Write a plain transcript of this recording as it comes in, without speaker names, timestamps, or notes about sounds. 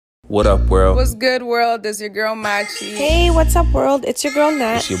What up, world? What's good, world? This is your girl, Machi. Hey, what's up, world? It's your girl,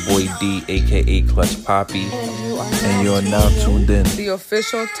 Nat. It's your boy D, a.k.a. Clutch Poppy. And you are now tuned in. The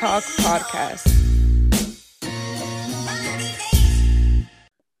Official Talk Podcast.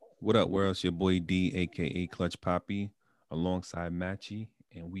 What up, world? It's your boy D, a.k.a. Clutch Poppy, alongside Machi,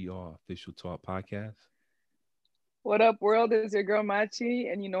 and we are Official Talk Podcast. What up, world? Is your girl Machi,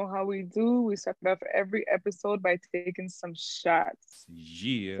 and you know how we do. We start off every episode by taking some shots.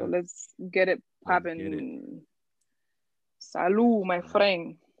 Yeah. So let's get it popping. Salud, my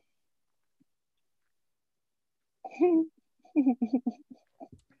friend.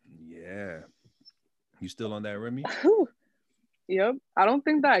 Yeah. You still on that Remy? Yep. I don't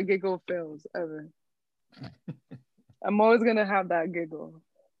think that giggle fails ever. I'm always gonna have that giggle.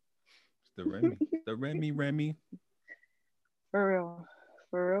 It's the Remy. The Remy. For real.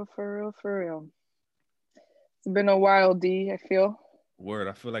 It's been a while, D, I feel. Word,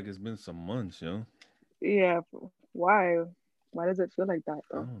 I feel like it's been some months, yo. Yeah. Why? Why does it feel like that,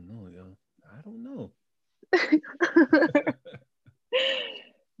 I though? don't know, yo. I don't know.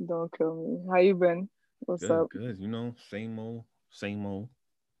 Don't kill me. How you been? What's up? Good. You know, same old.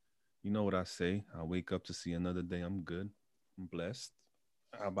 You know what I say. I wake up to see another day. I'm good. I'm blessed.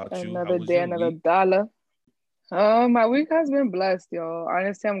 How about you? Another day, another dollar. My week has been blessed, yo.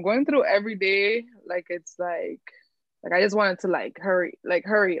 Honestly, I'm going through every day. Like it's like I just wanted to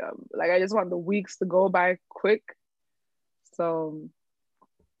hurry up. Like I just want the weeks to go by quick. So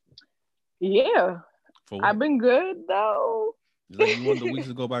yeah. For what? I've been good though. Like you want the weeks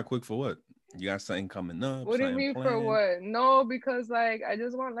to go by quick for what? You got something coming up? What do you mean planned? for what? No, because like I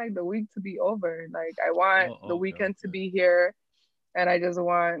just want like the week to be over. Like I want the weekend to be here, and I just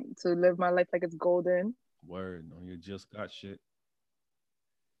want to live my life like it's golden. Word, no, you just got shit.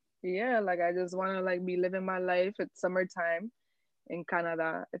 Yeah, like I just want to like be living my life. It's summertime in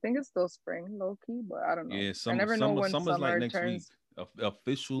Canada. I think it's still spring, low key, but I don't know. Yeah, I never know when summer's summer like next turns. week.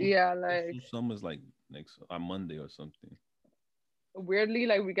 Official. Yeah, like summer's like next on Monday or something. Weirdly,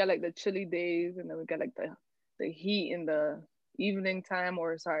 like we got like the chilly days, and then we got like the heat in the evening time,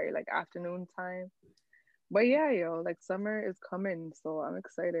 or sorry, like afternoon time. But yeah, yo, like summer is coming, so I'm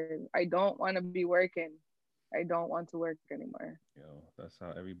excited. I don't want to be working. I don't want to work anymore. Yo, that's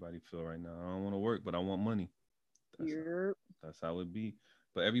how everybody feel right now. I don't want to work, but I want money. That's how it be.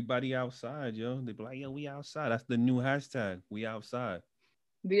 But everybody outside, yo, they be like, yo, we outside. That's the new hashtag. We outside.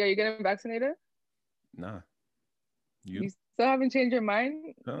 D, are you getting vaccinated? Nah. You still haven't changed your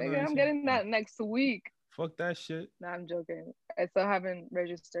mind? Nigga, I'm getting that next week. Fuck that shit. Nah, I'm joking. I still haven't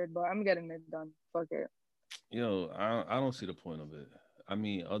registered, but I'm getting it done. Fuck it. Yo, I don't see the point of it. I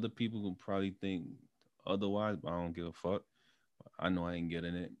mean, other people will probably think otherwise, but I don't give a fuck. I know I ain't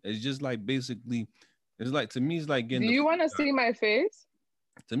getting it. It's just like basically, it's like to me, it's like getting. Do you want to see my face?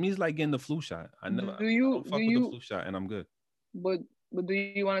 To me, it's like getting the flu shot. I don't fuck with the flu shot, and I'm good. But do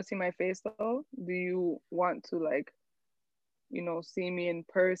you want to see my face though? Do you want to like, see me in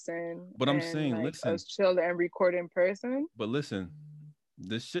person? But I'm saying, like, listen, us chill and record in person. But listen,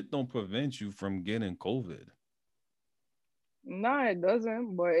 this shit don't prevent you from getting COVID. No, it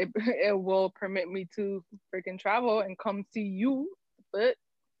doesn't. But it will permit me to freaking travel and come see you. But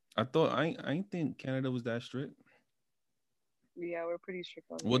I thought I ain't think Canada was that strict. Yeah, we're pretty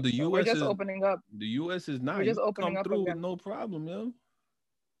strict on Well, the U.S. we're just opening up. The U.S. is not. We're just opening up through again. with no problem, yo.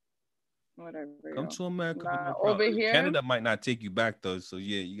 Whatever. Come to America. Nah, over here, Canada might not take you back though. So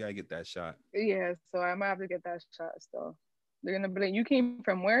yeah, you gotta get that shot. Yeah, so I might have to get that shot still. They're gonna be like, you came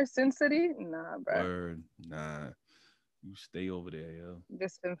from where? Sin City? Nah, bro. Word, nah. You stay over there, yo.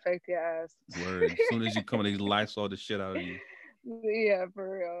 Disinfect your ass. Word. As soon as you come, they Lysol the shit out of you. Yeah,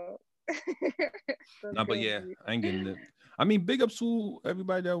 for real. Nah, but yeah, I ain't getting it. I mean, big ups to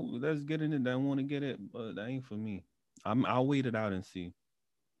everybody that's getting it, that want to get it, but that ain't for me. I'll wait it out and see.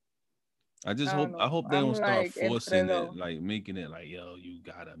 I hope they don't start forcing it, like making it like, yo, you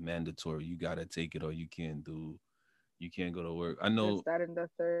gotta mandatory, you gotta take it, or you can't go to work. I know it's that in the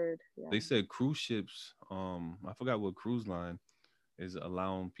third. Yeah. They said cruise ships, I forgot what cruise line is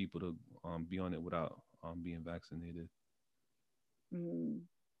allowing people to be on it without being vaccinated.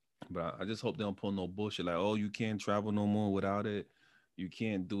 But I just hope they don't pull no bullshit like, oh, you can't travel no more without it. You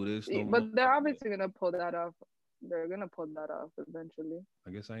can't do this no more. But they're obviously gonna pull that off. They're gonna pull that off eventually.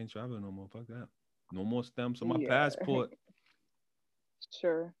 I guess I ain't traveling no more. Fuck that. No more stamps on my passport.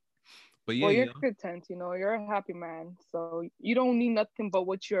 Sure. But yeah, well, you're content, you're a happy man, so you don't need nothing but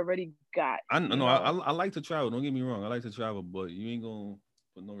what you already got. I like to travel. Don't get me wrong. I like to travel, but you ain't gonna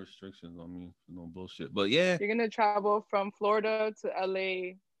put no restrictions on me. No bullshit. But yeah, you're gonna travel from Florida to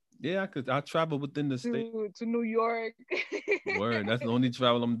LA Yeah, I travel within the state. to New York. Word. That's the only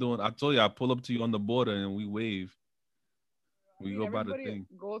travel I'm doing. I told you I pull up to you on the border and we wave. I We mean, go by the everybody thing.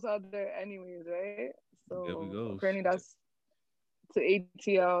 goes out there anyways, right? There we So go. apparently that's to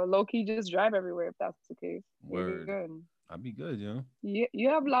ATL. Low key, just drive everywhere if that's the case. You're Word. good. I'd be good, yo. You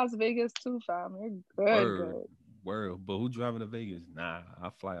have Las Vegas too, fam. You're good, Word. good. Word. But who driving to Vegas? Nah, I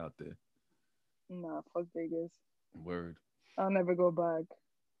fly out there. Nah, fuck Vegas. Word. I'll never go back.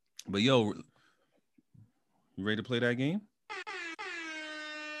 But yo, you ready to play that game?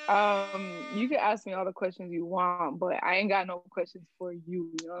 You can ask me all the questions you want, but I ain't got no questions for you.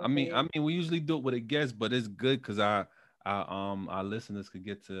 You know what I I'm mean, saying? we usually do it with a guest, but it's good because our listeners could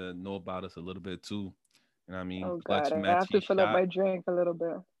get to know about us a little bit too. You know what I mean? Oh Clutch, God, I have to matchy, fill up shot. my drink a little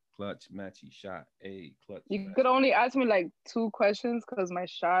bit. Clutch, matchy, shot. A clutch. You could Matchy. only ask me like 2 questions because my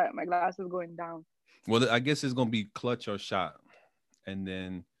glass is going down. Well, I guess it's gonna be clutch or shot, and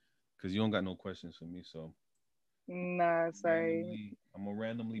then because you don't got no questions for me, so Nah, sorry. I'm gonna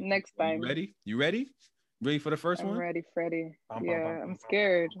randomly. Next Are you time. ready? You ready? Ready for the first I'm one? ready, Freddie. Bum, bum, bum, Yeah, I'm bum,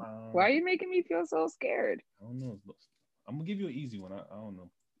 scared. bum, bum, Why bum. are you making me feel so scared? I don't know. I'm gonna give you an easy one. I don't know.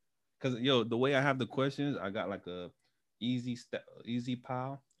 Cause yo, the way I have the questions, I got like a easy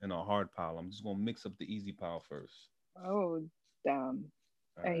pile and a hard pile. I'm just gonna mix up the easy pile first. Oh, damn.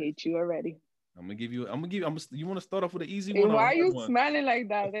 All I right. hate you already. I'm gonna give you. You want to start off with an easy Hey, one or a why are hard you one? smiling like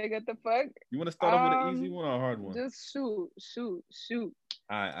that? Like, what the fuck? You want to start off with an easy one or a hard one? Just shoot.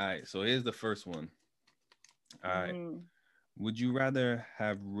 All right. So here's the first one. All right. Mm. Would you rather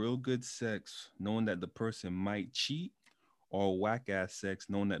have real good sex knowing that the person might cheat, or whack ass sex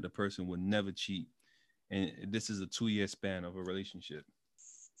knowing that the person would never cheat? And this is a 2 year span of a relationship.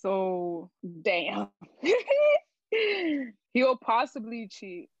 So, damn. He'll possibly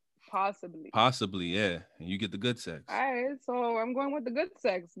cheat. Possibly. Possibly, yeah. And you get the good sex. All right, so I'm going with the good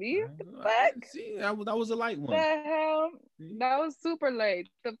sex, B. All What the right. fuck? See, that was a light The one. hell? See? That was super late.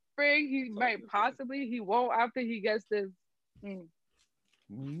 The frig, he So might possibly, he won't after he gets this. You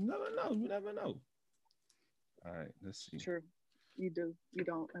never know. You never know. All right, let's see. True. You do. You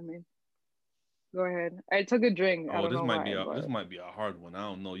don't. I mean, go ahead. I took a drink. I Oh, don't know why, this but might be a hard one. I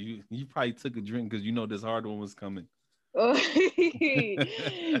don't know. You probably took a drink because you know this hard one was coming. Are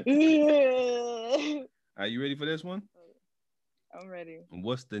you ready for this one? I'm ready.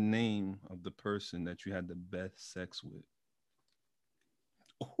 What's the name of the person that you had the best sex with?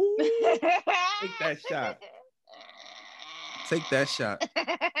 Ooh, take that shot. Take that shot.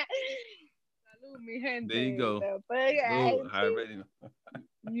 Salud, mi gente. There you go. Ooh, I already know.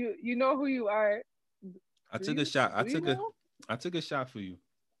 You know who you are. I took a shot. I took a shot for you.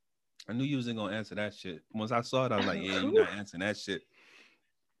 I knew you wasn't gonna answer that shit. Once I saw it, I was like, yeah, you're not answering that shit.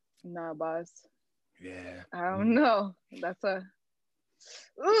 Nah, boss. Yeah. I don't know. That's a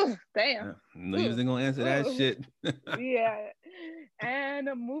ooh, damn. Yeah. No, you wasn't gonna answer that shit. Yeah. And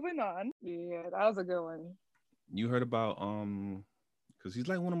moving on. Yeah, that was a good one. You heard about because he's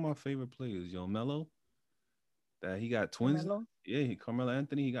like one of my favorite players, yo, Melo. That he got twins. Carmelo? Yeah, Carmelo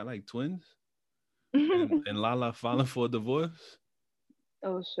Anthony, he got like twins. And Lala filing for a divorce.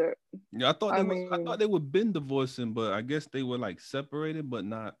 Oh shit. Yeah, I thought they would been divorcing, but I guess they were like separated, but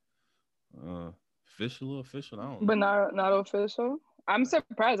not official. I don't know. But not official. I'm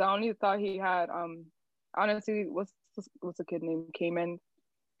surprised. I only thought he had honestly what's the kid name? Cayman?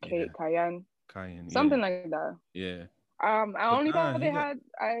 Yeah. Cayenne. Something like that. Yeah. I only thought they had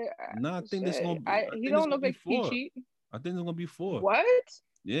I think this gonna be he don't look like he cheat. I think it's gonna be 4. What?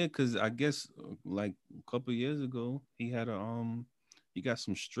 Yeah, because I guess like a couple years ago he had he got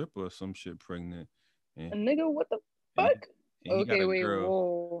some stripper or some shit pregnant. A nigga, what the fuck? And he got a wait, girl,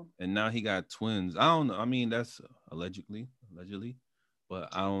 whoa. and now he got twins. I don't know. I mean, that's allegedly, but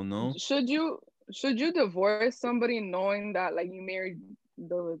I don't know. Should you divorce somebody knowing that like you married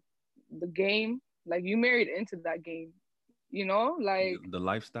the game, like you married into that game, you know, like The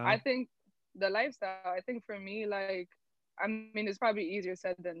lifestyle. I think the lifestyle. I think for me, like I mean, it's probably easier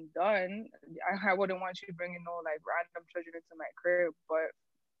said than done. I wouldn't want you bringing no like random children into my crib, but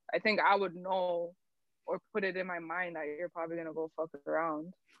I think I would know or put it in my mind that you're probably gonna go fuck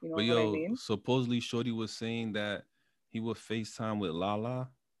around. You know what I mean? Supposedly Shorty was saying that he would FaceTime with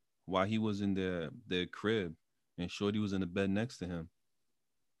Lala while he was in their crib, and Shorty was in the bed next to him.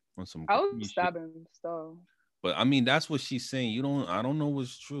 On some I would stab him still. But I mean, that's what she's saying. I don't know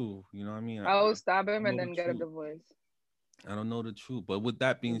what's true. You know what I mean? I would stab him and then get a divorce. I don't know the truth. But with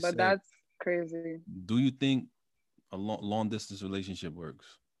that being said, that's crazy. Do you think a long distance relationship works?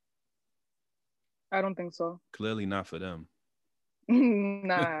 I don't think so. Clearly not for them.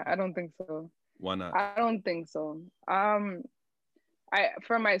 Nah, I don't think so. Why not? I don't think so.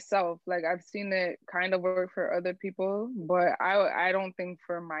 for myself, like I've seen it kind of work for other people, but I don't think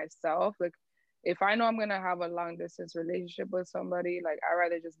for myself, like if I know I'm gonna have a long distance relationship with somebody, like I'd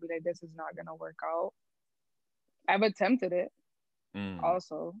rather just be like, this is not gonna work out. I've attempted it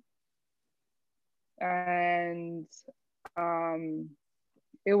also. And um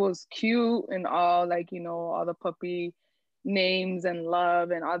it was cute and all, like, all the puppy names and love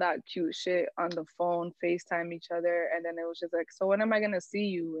and all that cute shit on the phone, FaceTime each other. And then it was just like, so when am I gonna see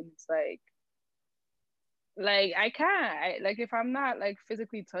you? And it's like I can't. Like if I'm not like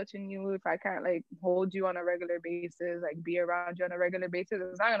physically touching you, if I can't like hold you on a regular basis, like be around you on a regular basis,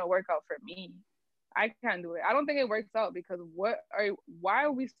 it's not gonna work out for me. I can't do it. I don't think it works out because why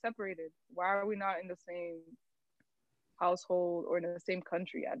are we separated? Why are we not in the same household or in the same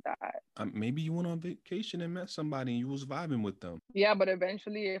country at that? Maybe you went on vacation and met somebody and you was vibing with them. Yeah, but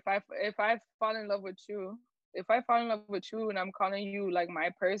eventually, if I fall in love with you, if I fall in love with you and I'm calling you like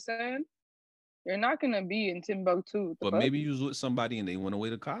my person, you're not gonna be in Timbuktu. But maybe you was with somebody and they went away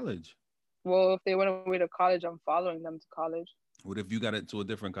to college. Well, if they went away to college, I'm following them to college. What if you got it to a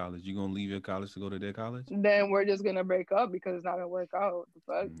different college? You gonna leave your college to go to their college? Then we're just gonna break up because it's not gonna work out.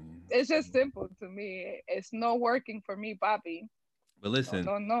 But it's just simple to me. It's no working for me, Papi. But listen,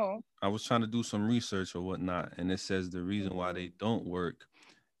 no. I was trying to do some research or whatnot, and it says the reason why they don't work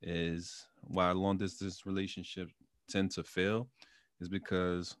is why long distance relationships tend to fail is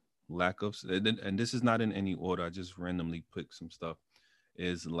because lack of, and this is not in any order, I just randomly picked some stuff,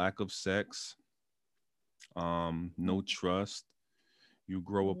 is lack of sex, no trust, you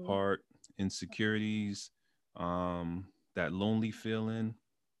grow apart, insecurities, that lonely feeling,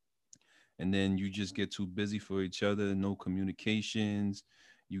 and then you just get too busy for each other, no communications,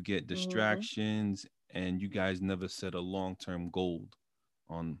 you get distractions, and you guys never set a long-term goal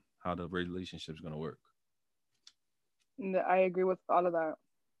on how the relationship's going to work. I agree with all of that.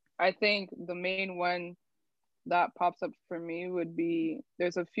 I think the main one that pops up for me would be,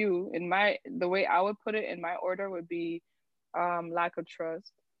 there's a few in the way I would put it in my order would be lack of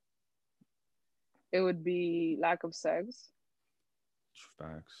trust. It would be lack of sex.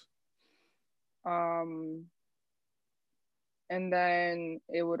 Facts. And then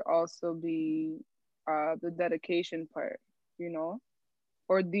it would also be the dedication part,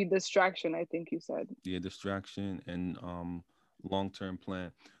 or the distraction, I think you said. Yeah, distraction and long-term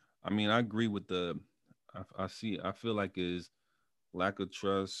plan. I mean, I agree with I feel like is lack of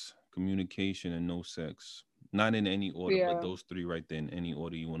trust, communication, and no sex. Not in any order, but those three right there in any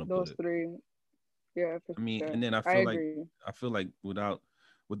order you want to put it. Those three. Yeah, for sure. And then I feel like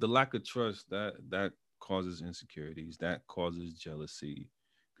with the lack of trust, that causes insecurities, that causes jealousy,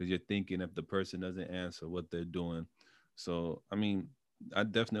 because you're thinking if the person doesn't answer what they're doing. So I mean, I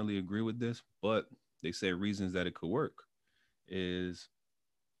definitely agree with this, but they say reasons that it could work is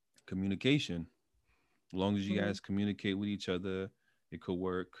communication. As long as you guys communicate with each other, it could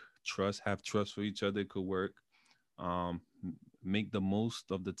work. Have trust for each other, it could work. Make the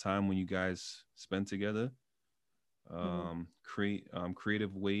most of the time when you guys spend together. Create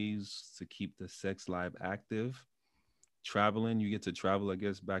creative ways to keep the sex life active. Traveling, you get to travel, I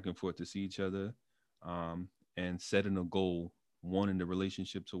guess, back and forth to see each other. And setting a goal, wanting the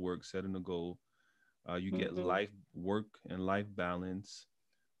relationship to work, setting a goal. You get work and life balance.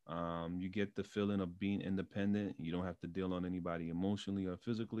 You get the feeling of being independent. You don't have to deal on anybody emotionally or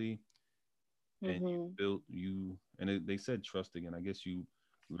physically. And they said trust again. I guess you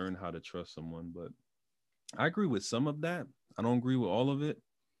learn how to trust someone, but I agree with some of that. I don't agree with all of it.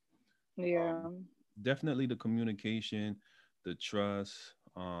 Yeah. Definitely the communication, the trust.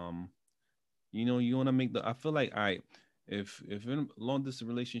 You want to make I feel like if in a long distance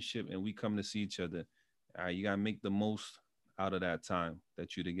relationship and we come to see each other, you gotta make the most out of that time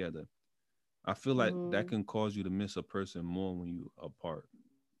that you're together. I feel like that can cause you to miss a person more when you apart.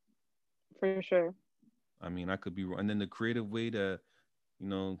 For sure. I mean, I could be wrong. And then the creative way to,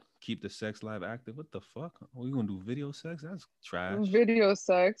 keep the sex life active. What the fuck? Are we gonna do video sex? That's trash. Video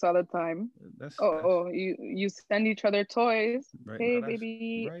sex all the time. You send each other toys. Right, hey,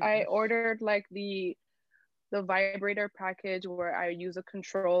 baby, right, I ordered like the vibrator package where I use a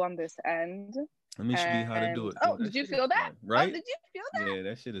control on this end. Let me show you how to do it. Oh, did you feel that? Right? Oh, did you feel that? Yeah,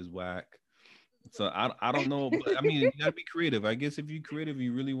 that shit is whack. So I don't know, but I mean, you gotta be creative. I guess if you're creative,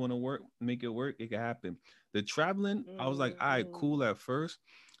 you really want to make it work, it can happen. The traveling, I was like, all right, cool at first,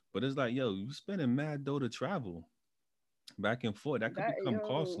 but it's like, yo, you spending mad dough to travel back and forth. That could become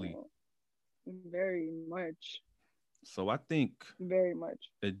costly. Very much. So I think very much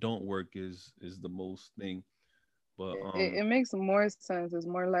it don't work is the most thing. But it makes more sense. It's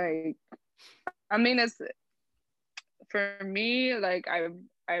more like, I mean, for me, like I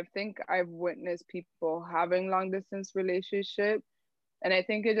think I've witnessed people having long distance relationship, and I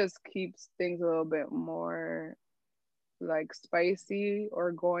think it just keeps things a little bit more like spicy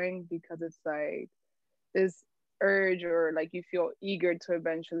or going, because it's like this urge, or like you feel eager to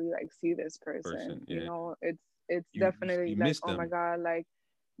eventually like see this person, Person, yeah. it's You definitely like, miss oh my them. god, like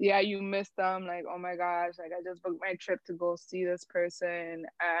yeah, you miss them, like oh my gosh, like I just booked my trip to go see this person.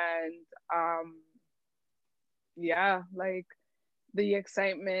 And yeah, like the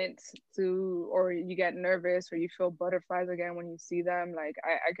excitement to, or you get nervous or you feel butterflies again when you see them, like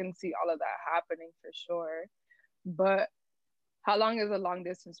I can see all of that happening for sure. But how long is a long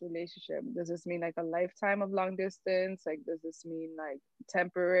distance relationship? Does this mean like a lifetime of long distance? Like, does this mean like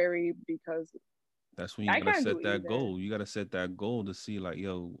temporary? Because That's when you I gotta can't do set that either. goal. You gotta set that goal to see like,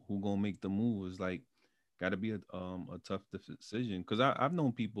 yo, who gonna make the move? Is like, gotta be a tough decision. Cause I've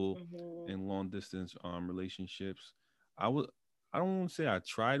known people Hmm. in long distance relationships. I was I don't want to say I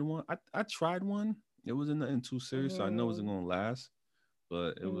tried one. I tried one. It wasn't nothing too serious, so I know it wasn't Hmm. gonna last.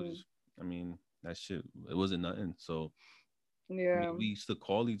 But it Hmm. was. I mean, that shit. It wasn't nothing. So I mean, Yeah. we used to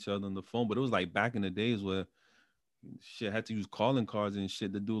call each other on the phone, but it was like back in the days where shit had to use calling cards and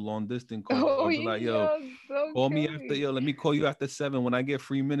shit to do long distance calls. Oh, I'd be like, yo, yo, don't call me kill after, me. yo, let me call you after 7 when I get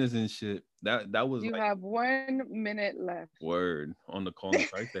 3 minutes and shit. That was You like have 1 minute left. word on the calling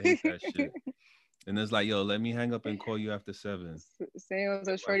card. I used to hate that shit. And it's like, yo, let me hang up and call you after 7. Same as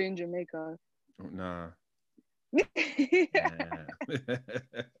a Like, shorty in Jamaica. nah. Nah.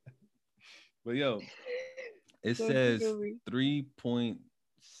 But yo, it Don't says kill me.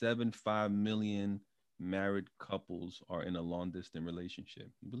 3.75 million married couples are in a long distance relationship.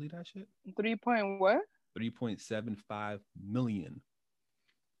 You believe that shit? 3 point what? 3.75 million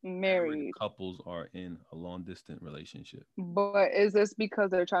married Married. couples are in a long distance relationship. But is this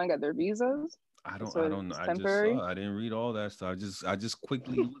because they're trying to get their visas? I So don't know. it's I just saw. temporary? I didn't read all that stuff. I just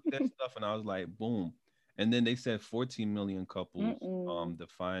quickly looked at stuff and I was like, boom. And then they said 14 million couples Mm-mm.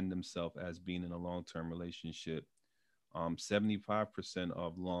 define themselves as being in a long-term relationship. 75%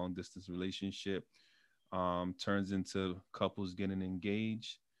 of long distance relationship turns into couples getting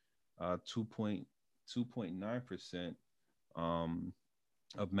engaged. 2.9% um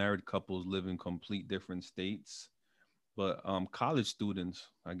of married couples live in complete different states. But college students,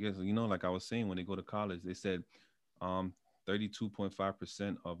 I guess, like I was saying, when they go to college, they said um,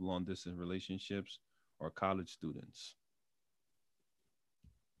 32.5% of long distance relationships are college students.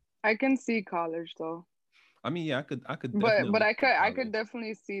 I can see college though. I mean, yeah, I could But definitely I see could college.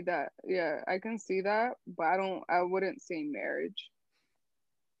 definitely see that. Yeah, I can see that, but I wouldn't say marriage.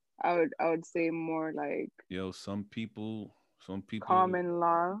 I would say more like Some people. common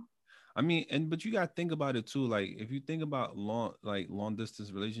law. I mean, but you gotta think about it too. Like, if you think about long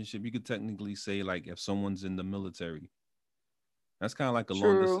distance relationship, you could technically say like if someone's in the military, that's kind of like a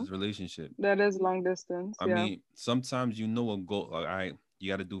long True. distance relationship. That is long distance, I yeah. mean, sometimes a goal. Like, all right,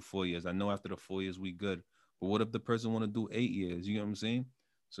 you got to do 4 years. I know after the 4 years we good, but what if the person want to do 8 years? You know what I'm saying?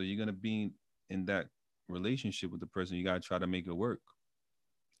 So you're gonna be in that relationship with the person. You gotta try to make it work.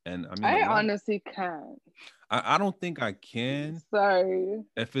 And I mean, a I lot. honestly can't. I don't think I can Sorry.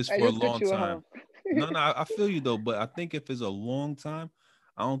 if it's I for a just cut long you time. off. No, no, I feel you though, but I think if it's a long time,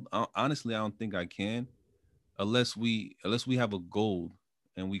 honestly, I don't think I can unless we have a goal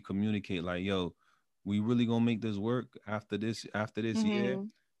and we communicate like, yo, we really gonna make this work after this year. Hmm.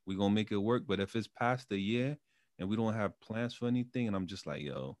 We gonna make it work. But if it's past the year and we don't have plans for anything, and I'm just like,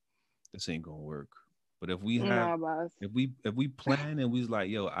 yo, this ain't gonna work. But Nah, boss. if we plan and we's like,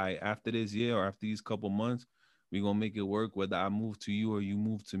 yo, I after this year or after these couple months, we gonna make it work, whether I move to you or you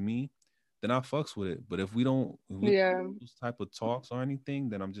move to me, then I fucks with it. But if we don't Yeah. have those type of talks or anything,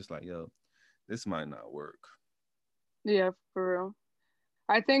 then I'm just like, yo, this might not work. Yeah, for real.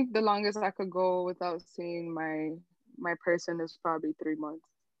 I think the longest I could go without seeing my person is probably 3 months.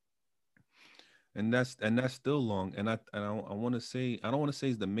 And that's still long. And I want to say, I don't want to say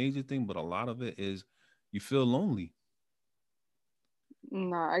it's the major thing, but a lot of it is you feel lonely.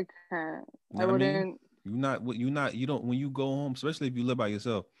 Nah, I can't. You I know what I mean? wouldn't. You don't when you go home, especially if you live by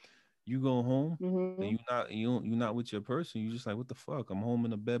yourself, you go home Hmm. and you're not with your person. You just like, what the fuck? I'm home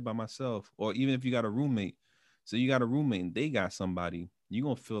in the bed by myself. Or even if you got a roommate, so you got a roommate and they got somebody, you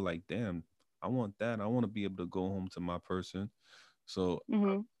gonna feel like, damn, I want that. I want to be able to go home to my person. So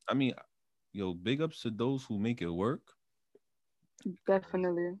Hmm. I mean, yo, big ups to those who make it work.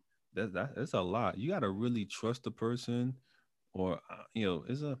 Definitely. That's a lot. You gotta really trust the person, or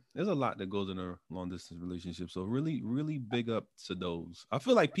there's a lot that goes in a long distance relationship. So really, really big up to those. I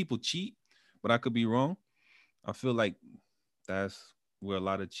feel like people cheat, but I could be wrong. I feel like that's where a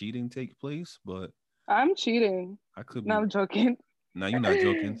lot of cheating takes place. But I'm cheating. I could No, be. I'm joking. Now you're not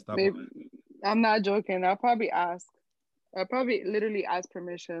joking. Stop Babe, lying. I'm not joking. I'll probably ask. I'll probably literally ask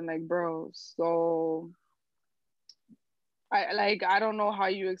permission, like, bro. So I don't know how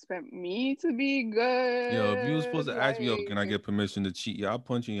you expect me to be Yo, if you were supposed good. to ask me, yo, can I Like, get permission to cheat? Yo, I'll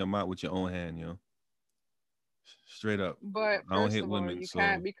punch you in your mouth with your own hand, yo. Straight up. but I don't first hit of all, women, you so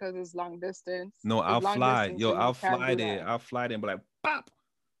can't because it's long distance. no, It's I'll long fly. distance, Yo, so I'll you can't fly do there. that. I'll fly there and be like, pop,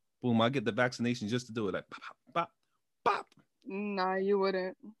 boom. I get the vaccination just to do it. Like, pop, pop, pop. Nah, you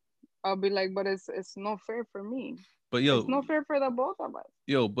wouldn't. I'll be like, but it's not fair for me. But It's yo, not fair for the both of us.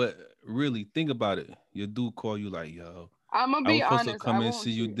 but really think about it. Your dude call you like, yo, I'm gonna I be was supposed to honest. I come and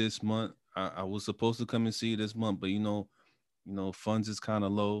see won't you cheat. this month. I was supposed to come and see you this month, but funds is kind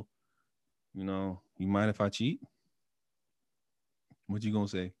of low. You mind if I cheat? What you gonna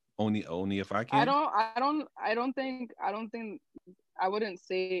say? Only if I I can? don't. I don't. I don't think. I don't think. I wouldn't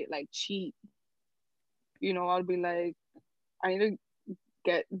say like cheat. I'll be like, I need to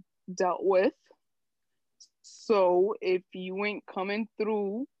get dealt with. So if you ain't coming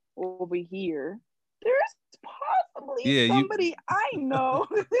through over here, there's possibly Yeah, you. somebody I know.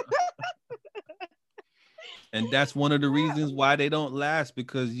 And that's one of the reasons why they don't last,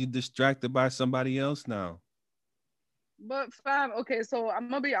 because you're distracted by somebody else now. But fam, okay, so I'm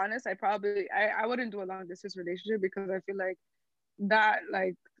gonna be honest. I wouldn't do a long distance relationship because I feel like that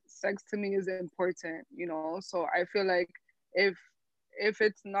like sex to me is important, So I feel like if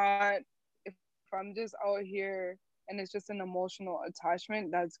it's not, if I'm just out here and it's just an emotional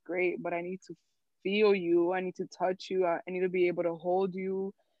attachment, that's great. But I need to feel you. I need to touch you. I need to be able to hold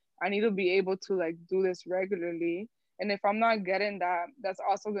you. I need to be able to like do this regularly. And if I'm not getting that, that's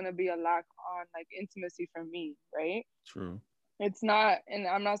also gonna be a lack on like intimacy for me, right? True. It's not, and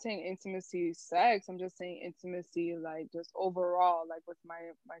I'm not saying intimacy sex, I'm just saying intimacy like just overall, like with my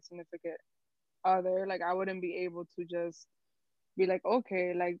significant other. Like I wouldn't be able to just be like,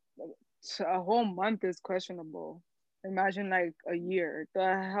 okay, like a whole month is questionable. Imagine like a year.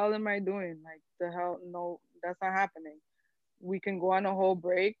 The hell am I doing? Like the hell, no, that's not happening. We can go on a whole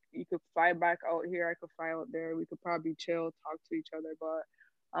break. You could fly back out here, I could fly out there, we could probably chill, talk to each other. But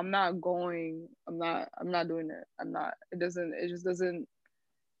I'm not doing it. It just doesn't,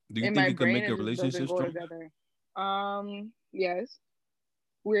 Do you in think my you can brain make a it just relationship doesn't go strong? together. Yes,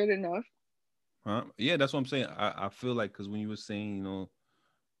 weird enough. Huh? Yeah, that's what I'm saying. I feel like, because when you were saying,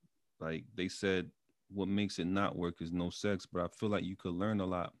 like they said, what makes it not work is no sex, but I feel like you could learn a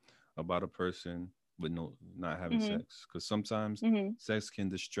lot about a person with no not having Mhm. sex, because sometimes Mhm. sex can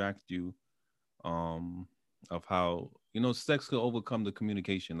distract you, um of how, sex could overcome the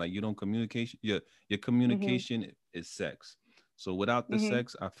communication. Like, you don't communication, your Mhm. communication is sex. So without the Mhm.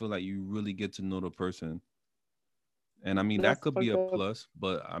 sex, I feel like you really get to know the person. And I mean, that That's could be fucked a up. plus,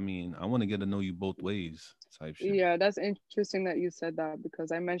 but I mean, I want to get to know you both ways type shit. Yeah, that's interesting that you said that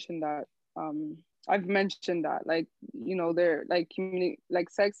because I mentioned that. I've mentioned that, like, they're like like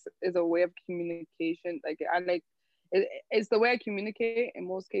sex is a way of communication. Like, it's the way I communicate in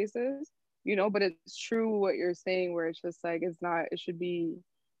most cases, But it's true what you're saying, where it's just like it's not. It should be,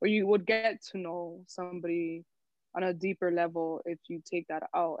 or you would get to know somebody on a deeper level if you take that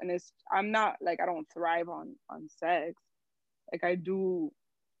out. And I'm not like I don't thrive on sex, like I do,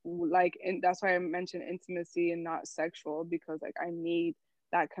 like, and that's why I mentioned intimacy and not sexual, because like I need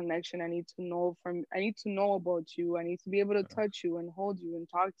that connection. I need to know about you. I need to be able to touch you and hold you and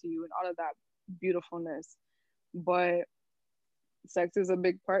talk to you and all of that beautifulness. But sex is a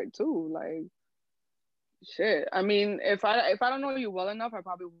big part too. Like, shit, I mean, if I don't know you well enough, I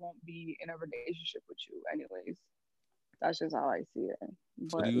probably won't be in a relationship with you anyways. That's just how I see it.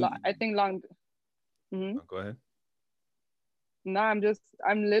 So But do you? I think long. Mhm. Go ahead. No,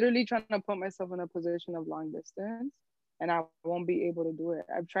 I'm literally trying to put myself in a position of long distance, and I won't be able to do it.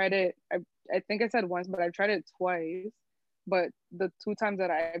 I've tried it. I think I said once, but I've tried it twice. But the two times that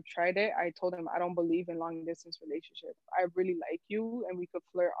I've tried it, I told him I don't believe in long distance relationship. I really like you, and we could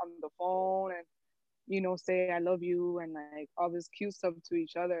flirt on the phone and say I love you and like all this cute stuff to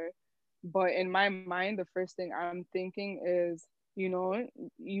each other. But in my mind, the first thing I'm thinking is, you know,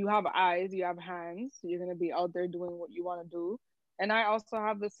 you have eyes, you have hands, you're gonna be out there doing what you want to do. And I also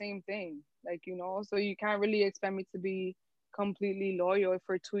have the same thing, like, so you can't really expect me to be completely loyal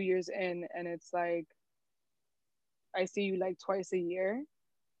for 2 years in, and it's like I see you like twice a year.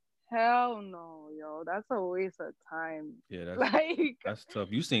 Hell no, yo, that's a waste of time. Yeah, that's Like, that's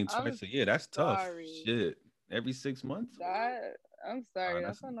tough. You saying I'm twice a year? That's tough. sorry. Shit, every 6 months. That I'm Nah, sorry,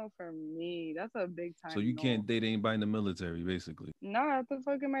 that's that's a no for me. That's a big so time you no. can't date anybody in the military, basically. Nah, what the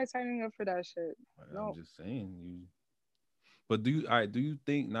fuck am I signing up for that shit? I'm No. just saying you. But do you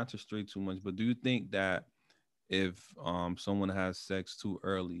think, not to stray too much, but do you think that if someone has sex too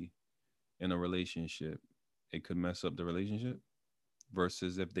early in a relationship, it could mess up the relationship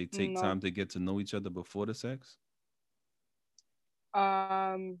versus if they take No. time to get to know each other before the sex?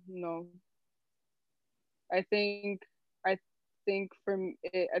 No. I think I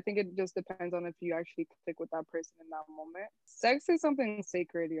think it just depends on if you actually click with that person in that moment. Sex is something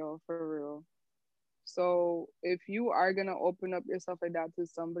sacred, yo, for real. So if you are gonna open up yourself like that to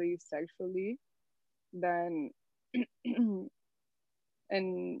somebody sexually, then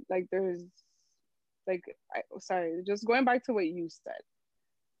and like there's like sorry, just going back to what you said.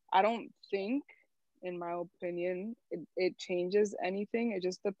 I don't think, in my opinion, it changes anything. It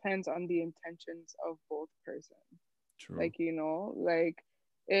just depends on the intentions of both persons. True. Like, like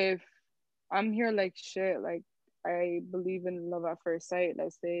if I'm here like shit, like I believe in love at first sight,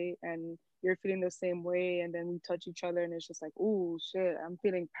 let's say, and you're feeling the same way, and then we touch each other, and it's just like, ooh, shit, I'm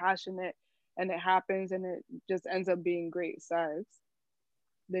feeling passionate, and it happens, and it just ends up being great sex,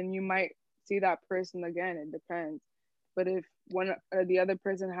 then you might see that person again. It depends. But if one or the other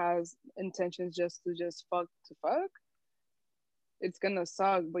person has intentions just fuck to fuck, it's gonna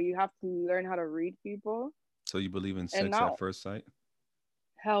suck. But you have to learn how to read people So you believe in and sex at not first sight?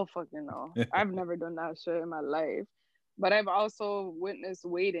 hell fucking no. I've never done that shit in my life. But I've also witnessed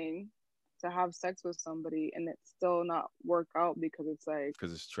waiting to have sex with somebody and it still not work out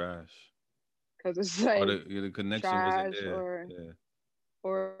Because it's trash. because it's Or like the connection wasn't trash there. Yeah.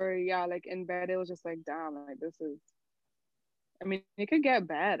 or yeah, like in bed it was just like damn, like this is, I mean, it could get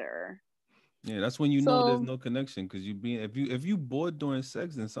better. Yeah, that's when you know there's So no connection. Because you being if you bored during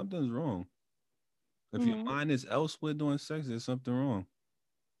sex, then something's wrong. If your mhm, mind is elsewhere during sex, there's something wrong.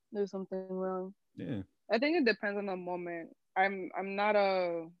 there's something wrong. Yeah. I think it depends on the moment. I'm not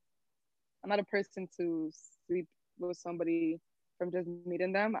a person to sleep with somebody from just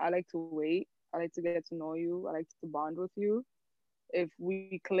meeting them. I like to wait. I like to get to know you. I like to bond with you. If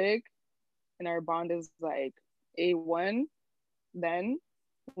we click and our bond is like A1, then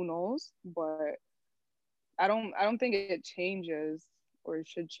who knows? But I don't think it changes or it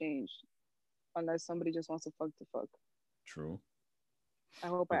should change unless somebody just wants to fuck to fuck. True. I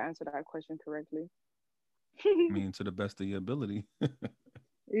hope I But answered that question correctly. I mean, to the best of your ability.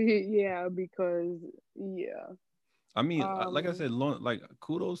 Yeah, because yeah. I mean, like I Um said, like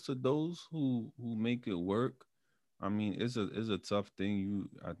kudos to those who make it work. I mean, it's a tough thing.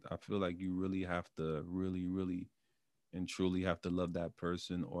 I feel like you really have to really and truly have to love that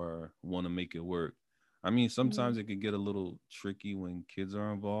person or want to make it work. I mean, mhm, sometimes it could get a little tricky when kids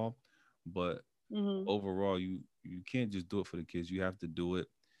are involved, but mhm. overall, you can't just do it for the kids. You have to do it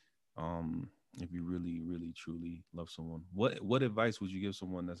if you really truly love someone. What advice would you give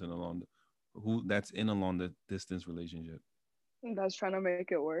someone that's in a long distance relationship? That's trying to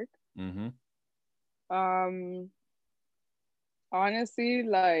make it work. Mm-hmm. Um, honestly,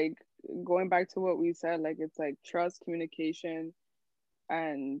 like going back to what we said, like it's like trust, communication,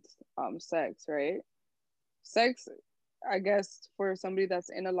 and sex, right? Sex, I guess for somebody that's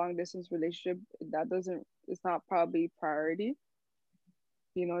in a long distance relationship, that doesn't it's not probably priority.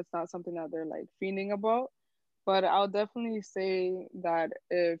 It's not something that they're like fiending about. But I'll definitely say that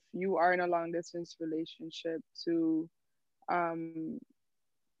if you are in a long distance relationship to um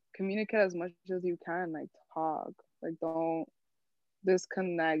communicate as much as you can, like talk. Like don't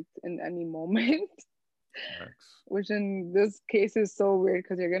disconnect in any moment, Facts. which in this case is so weird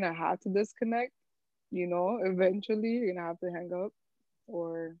because you're gonna have to disconnect, eventually you're gonna have to hang up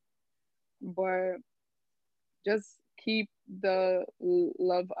or but just keep the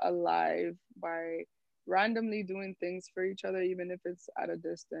love alive by randomly doing things for each other even if it's at a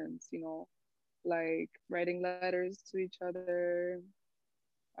distance, like writing letters to each other,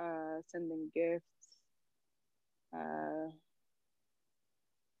 sending gifts, uh,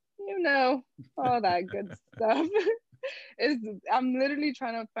 you know, all that good stuff. is I'm literally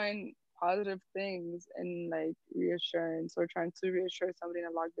trying to find positive things and like reassurance or trying to reassure somebody in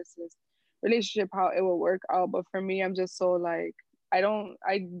a long distance relationship how it will work out. But for me, I'm just so like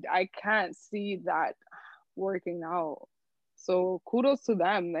I can't see that working out. So kudos to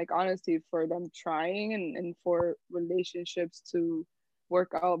them, like honestly, for them trying and for relationships to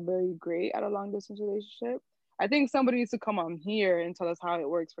work out very great at a long distance relationship. I think somebody needs to come on here and tell us how it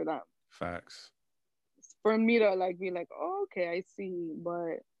works for them. Facts. For me to like be like, oh, okay, I see.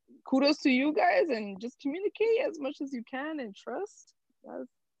 But kudos to you guys and just communicate as much as you can and trust. That's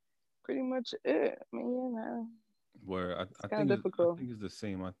pretty much it. I mean, Where it's kind of I difficult. think it's the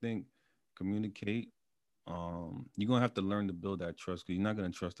same. I think communicate. You're gonna have to learn to build that trust because you're not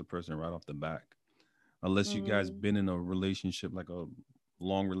gonna trust the person right off the back. unless you guys been in a relationship, like a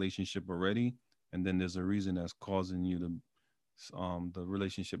long relationship already, and then there's a reason that's causing you to the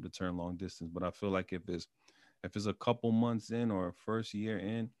relationship to turn long distance. But I feel like if it's a couple months in or a first year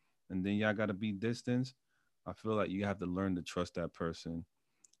in, and then y'all gotta be distance, I feel like you have to learn to trust that person.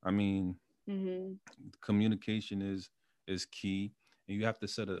 I mean, communication is key, and you have to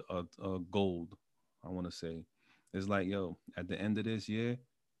set a goal. I want to say, it's like, yo, at the end of this year,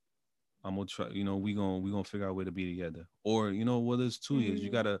 I'm gonna try. We gonna figure out a way to be together. Or whether it's 2 years, you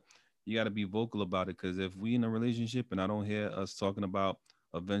gotta be vocal about it. Because if we in a relationship and I don't hear us talking about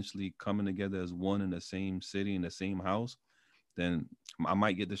eventually coming together as one in the same city in the same house, then I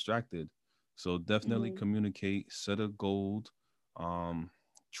might get distracted. So definitely communicate, set a goal, um,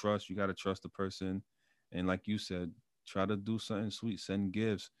 trust. You gotta trust the person, and like you said, try to do something sweet, send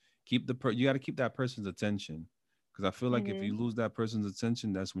gifts. You gotta keep that person's attention, because I feel like if you lose that person's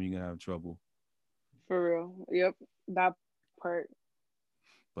attention, that's when you're gonna have trouble. For real. Yep. That part.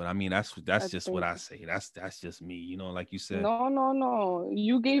 But I mean, that's just what I say. That's just me, like you said. No.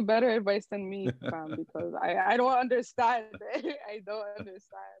 You gave better advice than me, fam, because I don't understand. I don't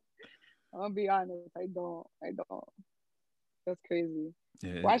understand. I'm gonna be honest. I don't. That's crazy.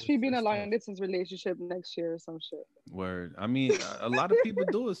 Yeah, Why should we be in a long distance relationship next year or some shit? Word. I mean, a lot of people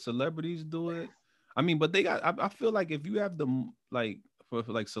do it. Celebrities do it. I mean, but they got. I feel like if you have them, like for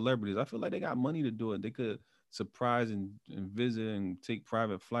like celebrities, I feel like they got money to do it. They could surprise and visit and take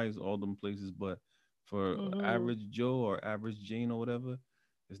private flights all them places. But for average Joe or average Jane or whatever,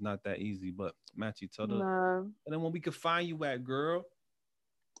 it's not that easy. But Matthew, tell them, and then when we can find you at, girl.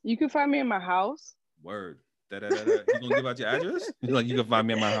 You can find me in my house. Word. You gonna give out your address? Like, you can find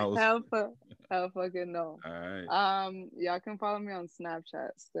me at my house. Hell fucking no. All right. Y'all can follow me on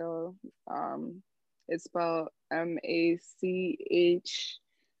Snapchat still. It's spelled MACHILICIOUS.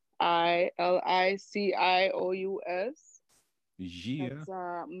 Yeah. That's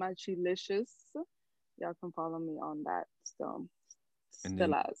Machilicious. Y'all can follow me on that still.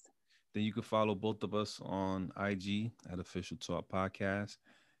 Then you can follow both of us on IG at Official Talk Podcast.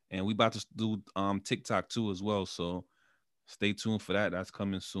 And we about to do TikTok too as well. So stay tuned for that. That's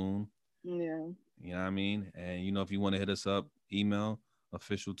coming soon. Yeah. You know what I mean? And if you want to hit us up, email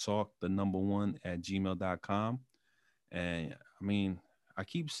officialtalk1@gmail.com. And I mean, I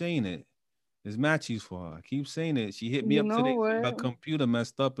keep saying it. It's Matchy's fault. I keep saying it. She hit me up today. Her computer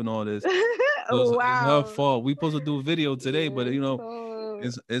messed up and all this. So it's her fault. We supposed to do a video today, but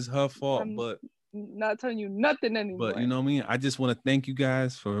it's her fault. But not telling you nothing anymore. But you know what I mean? I just want to thank you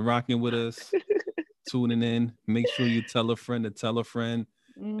guys for rocking with us, tuning in. Make sure you tell a friend to tell a friend,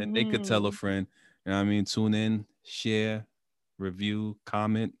 and they could tell a friend. You know what I mean? Tune in, share, review,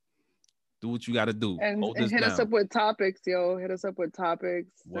 comment. Do what you got to do. And hit us up with topics, yo. Hit us up with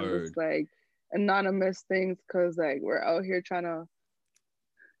topics. Word. Just like anonymous things, because like we're out here trying to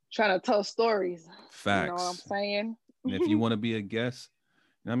tell stories. Facts. You know what I'm saying? And if you want to be a guest,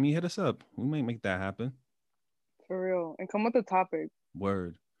 I mean, hit us up. We may make that happen. For real. And come with a topic.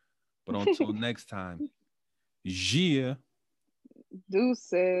 Word. But until next time, yeah.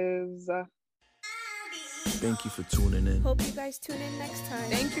 Deuces. Thank you for tuning in. Hope you guys tune in next time.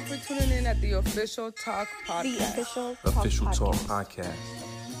 Thank you for tuning in at the Official Talk Podcast. The Official Talk Podcast.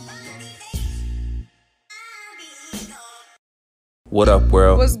 What up,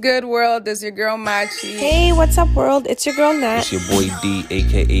 world? What's good, world? This is your girl, Machi. Hey, what's up, world? It's your girl, Nat. It's your boy, D,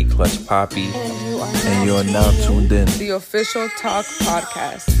 a.k.a. Clutch Poppy. And you are now tuned in. The Official Talk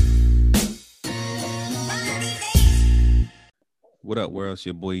Podcast. What up, world? It's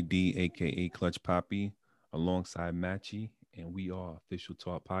your boy, D, a.k.a. Clutch Poppy, alongside Machi, and we are Official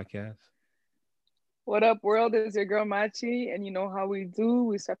Talk Podcast. What up, world? Is your girl Machi, and you know how we do.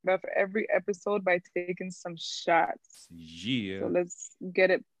 We start off every episode by taking some shots. Yeah. So let's get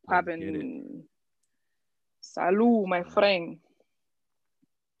it popping. Salud, my friend.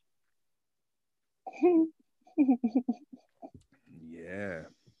 Yeah.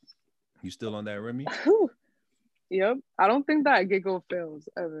 You still on that Remy? Yep. I don't think that giggle fails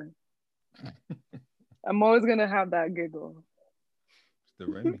ever. I'm always gonna have that giggle. It's the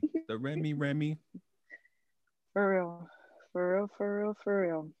Remy. The Remy. For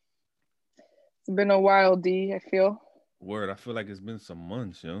real. It's been a while, D, I feel. Word, I feel like it's been some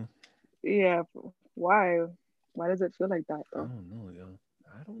months, yo. Yeah, why? Why does it feel like that, I though? don't know, yo.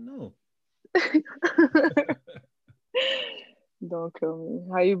 I don't know. Don't kill me.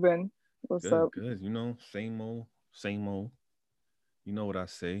 How you been? What's up? Good. Same old. You know what I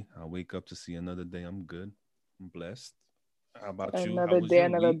say. I wake up to see another day. I'm good. I'm blessed. How about you? Another day,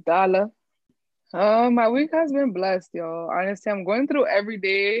 another dollar. My week has been blessed, yo. Honestly, I'm going through every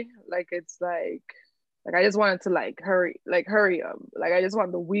day like it's like Like I just wanted to hurry up. Like I just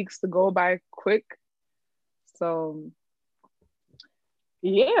want the weeks to go by quick. So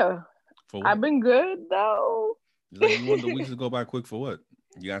yeah, For what? I've been good though. It's like you want the weeks to go by quick for what?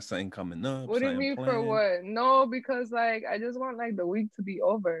 You got something coming up, What do you something mean for planned? what? No, because like I just want like the week to be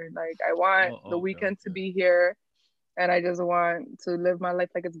over. Like I want the Okay, weekend to okay. be here, and I just want to live my life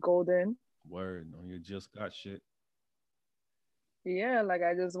like it's golden. Word on your just got shit. Yeah, like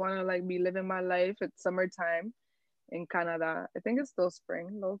I just want to like be living my life. It's summertime in Canada. I think it's still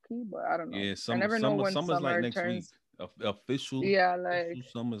spring, low key, but I don't know. Yeah, I never know when summer's like summer next week. turns. Official Yeah, like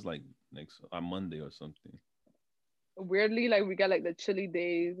official summer's like next on Monday or something. weirdly, like we got like the chilly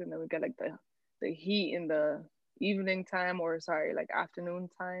days, and then we got like the heat in the evening time, or sorry, like afternoon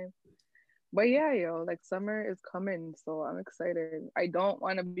time. But yeah, yo, like summer is coming, so I'm excited. I don't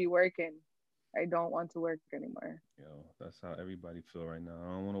want to be working. I don't want to work anymore. Yo, that's how everybody feel right now.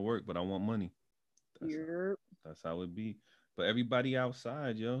 I don't want to work, but I want money. That's how, You're that's how it be. But everybody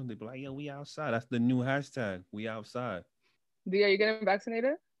outside, yo, they be like, yo, we outside. That's the new hashtag. We outside. are you getting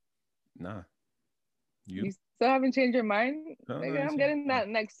vaccinated? Nah, You you? still haven't changed your mind? No, Nigga, I ain't I'm saying. getting Nah, that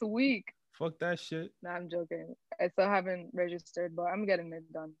next week. fuck that shit. Nah, I'm joking. I still haven't registered, but I'm getting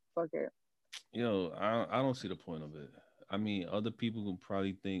it done. Fuck it. Yo, I don't see the point of it. I mean, other people will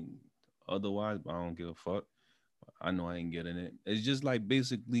probably think otherwise, but I don't give a fuck. I know I ain't getting it. It's just like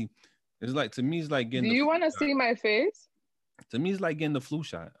basically, it's like to me, it's like Do getting the you flu want to shot. see my face? To me, it's like getting the flu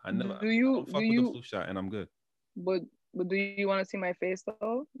shot. I don't Do fuck with the you flu shot, and I'm good. but do you want to see my face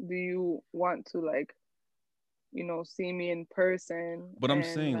though? Do you want to like, see me in person But I'm and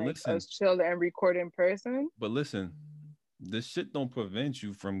saying, like listen, us chill and record in person? but listen, this shit don't prevent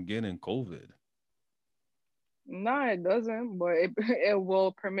you from getting COVID. No, it doesn't, but it it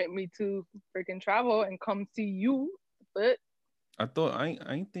will permit me to freaking travel and come see you. But I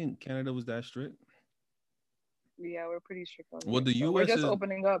ain't think Canada was that strict. yeah, we're pretty strict on Well, here. So we're just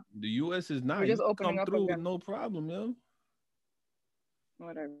opening up. The US is We're not. You just can opening come up through with again. no problem, yo.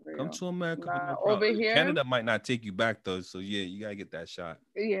 Whatever, Come yo. to America with Nah, no over problem. here, Canada might not take you back though, so yeah, you gotta get that shot.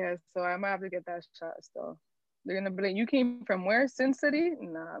 yeah. So I might have to get that shot still. They're gonna be like, "You came from where? Sin City?"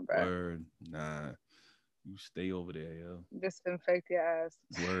 Nah, bruh. Word, nah, you stay over there, yo. Disinfect your ass.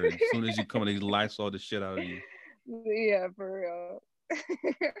 Word. As soon as you come, they lights all the shit out of you. Yeah, for real.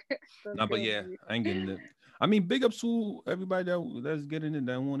 That's Nah, but gonna yeah, be. I ain't getting it. I mean, big ups to everybody that's getting it,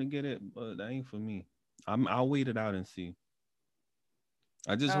 that want to get it, but that ain't for me. I'll wait it out and see.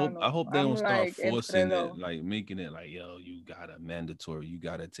 I don't I know. hope they I'm don't start like entre forcing it, dos. like making it like, yo, you gotta mandatory, you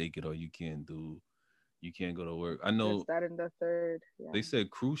gotta take it or you can't go to work. I This, know that, and the third. Yeah. they said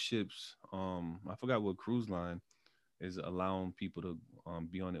cruise ships, I forgot what cruise line is allowing people to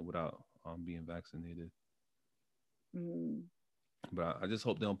be on it without being vaccinated. Mm. But I just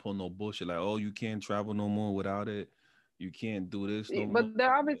hope they don't pull no bullshit like, oh, you can't travel no more without it. You can't do this no more. But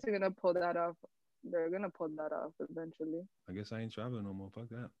they're obviously gonna pull that off. They're gonna pull that off eventually. I guess I ain't traveling no more. Fuck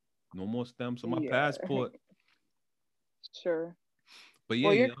that. No more stamps on my Yeah, passport. sure. But yeah,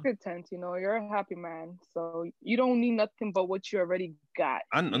 Well, you're yeah. content, you're a happy man. So you don't need nothing but what you already got,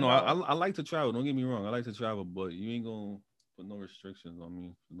 I no, I like to travel. Don't get me wrong. I like to travel, but you ain't gonna put no restrictions on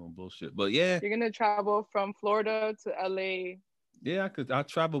me for no bullshit. But yeah, You're gonna travel from Florida to LA yeah, I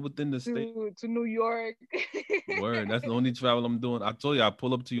travel within the state. to New York. Word. That's the only travel I'm doing. I told you I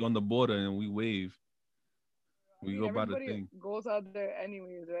pull up to you on the border and we wave. I We mean, go by the everybody thing. goes out there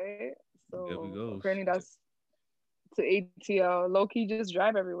anyways, right? There we So go. apparently Shit. that's to ATL. Low key, just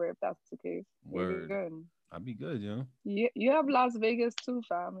drive everywhere if that's the case. You're Word. good. I'd be good, yo. You have Las Vegas too,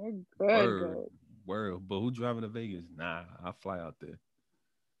 fam. You're good, Word. good. Word. But who driving to Vegas? Nah, I fly out there.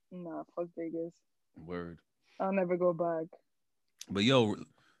 Nah, fuck Vegas. Word. I'll never go back. But yo,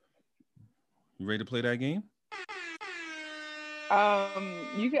 you ready to play that game?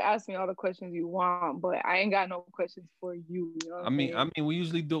 You can ask me all the questions you want, but I ain't got no questions for you. You know what I'm I saying? mean, we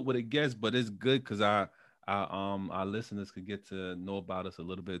usually do it with a guest, but it's good because our listeners could get to know about us a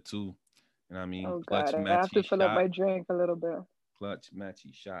little bit too. And I mean, Oh clutch God, I have matchy to fill up shot, my drink a little bit. clutch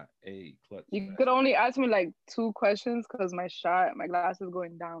matchy shot, a clutch You could matchy. only ask me like 2 questions because my glass is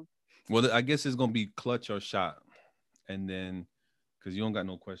going down. Well, I guess it's gonna be clutch or shot, and then because you don't got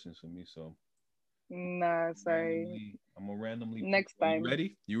no questions for me, so Nah, sorry. I'm gonna randomly pick. Next Are you time.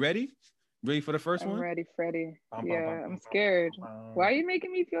 ready? You ready? Ready for the first I'm one? ready, Freddy. Bum, bum, bum, Yeah, I'm bum, scared. bum, bum. Why are you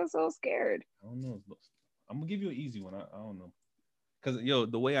making me feel so scared? I don't know. I'm gonna give you an easy one. I don't know. Cause yo,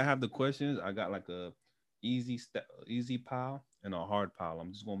 the way I have the questions, I got like a easy pile and a hard pile.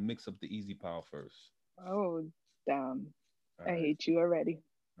 I'm just gonna mix up the easy pile first. Oh, damn. All I right. hate you already.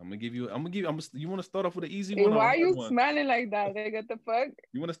 I'm gonna give you. You want to start off with an easy Hey, one or a why are hard you one? smiling like that? Like, what the fuck?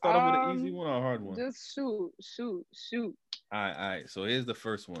 You want to start off with an easy one or a hard one? Just shoot. All right. So here's the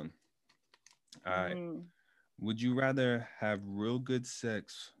first one. All right. Would you rather have real good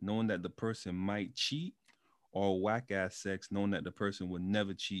sex knowing that the person might cheat, or whack ass sex knowing that the person would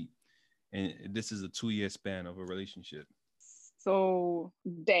never cheat? And this is a 2-year span of a relationship. So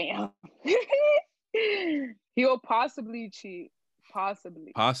damn. He'll possibly cheat.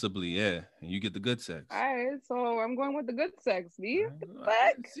 Possibly, yeah. And you get the good sex. All right, so I'm going with the good sex, B. What the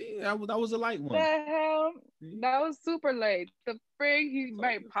fuck? See, that was a light one. The hell? That was super light. The frig, he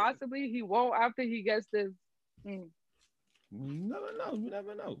might possibly, he won't after he gets this. You never know. You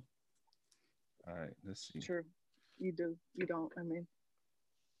never know. All right, let's see. True. You do. You don't. I mean,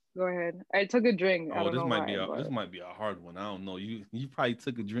 go ahead. I took a drink. Oh, this might be a hard one. I don't know. You probably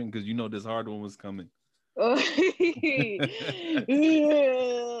took a drink because you know this hard one was coming. Are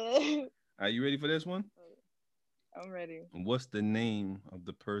you ready for this one? I'm ready. What's the name of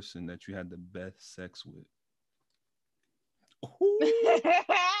the person that you had the best sex with?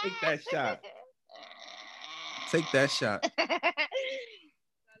 Take that shot. Take that shot.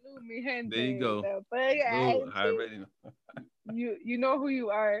 There you go. I already know. You know who you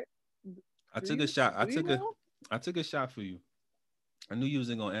are. I took a shot. I took a shot for you. I knew you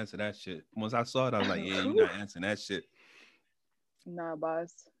wasn't gonna answer that shit. Once I saw it, I was like, yeah, you're not answering that shit. Nah,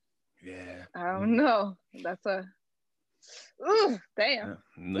 boss. Yeah. I don't know. That's a damn.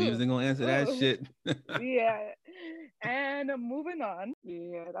 No, you wasn't gonna answer that shit. Yeah. And moving on.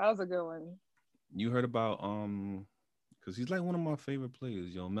 Yeah, that was a good one. You heard about because he's like one of my favorite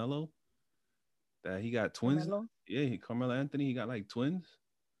players, Melo. That he got twins. Carmelo? Yeah, Carmelo Anthony, he got like twins.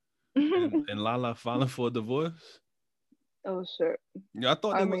 and Lala filing for a divorce. Oh shit. Yeah, I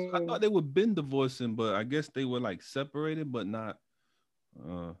thought they would been divorcing, but I guess they were like separated, but not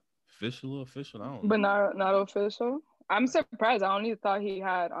official. I don't know. But not official. I'm surprised. I only thought he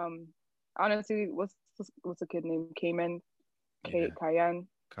had honestly, what's the kid name? Cayman. Cayenne.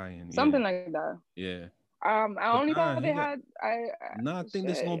 Something like that. Yeah. I only thought they had I think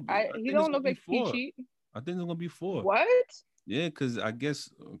this gonna he don't look like he cheat. I think it's gonna be 4. What? Yeah, because I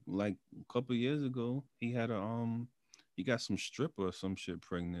guess like a couple years ago he had he got some stripper or some shit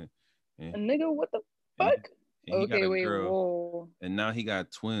pregnant. A nigga, what the fuck? Okay, wait, whoa. And now he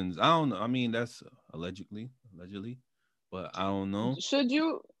got twins. I don't know. I mean, that's allegedly, but I don't know. Should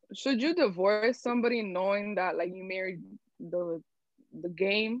you divorce somebody knowing that like you married the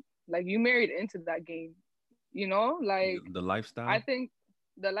game? Like you married into that game, like the lifestyle. I think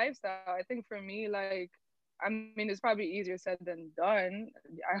the lifestyle. I think for me, like, I mean, it's probably easier said than done.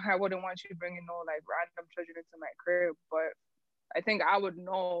 I wouldn't want you bringing no like random children into my crib, but I think I would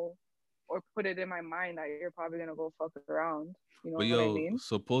know or put it in my mind that you're probably gonna go fuck around. You know what I mean?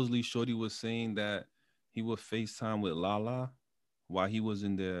 Supposedly Shorty was saying that he would FaceTime with Lala while he was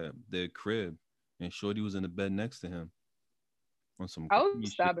in their crib, and Shorty was in the bed next to him. On some I would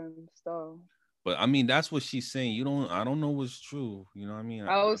stab him still. But I mean, that's what she's saying. I don't know what's true. You know what I mean?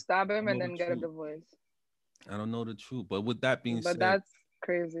 I would stab him and then get a divorce. I don't know the truth. But with that being said, that's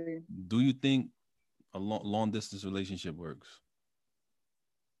crazy. Do you think a long distance relationship works?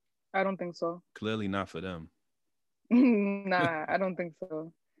 I don't think so. Clearly not for them. Nah, I don't think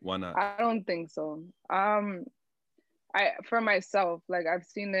so. Why not? I don't think so. For myself, like I've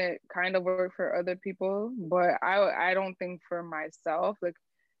seen it kind of work for other people, but I don't think for myself, like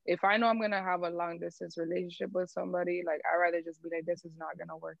if I know I'm gonna have a long distance relationship with somebody, like I'd rather just be like, this is not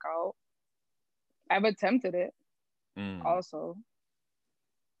gonna work out. I've attempted it also.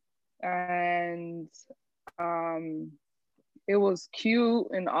 And it was cute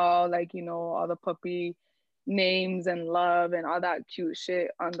and all, like, all the puppy names and love and all that cute shit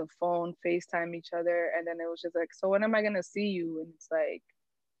on the phone, FaceTime each other, and then it was just like, so when am I gonna see you? And it's like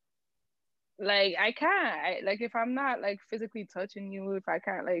I can't, like if I'm not like physically touching you, if I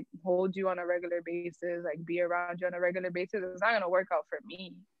can't like hold you on a regular basis, like be around you on a regular basis, it's not gonna work out for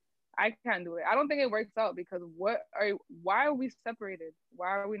me. I can't do it. I don't think it works out because why are we separated? Why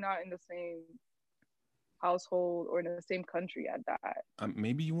are we not in the same household or in the same country at that?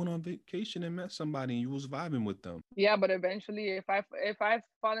 Maybe you went on vacation and met somebody and you was vibing with them. Yeah, but eventually if I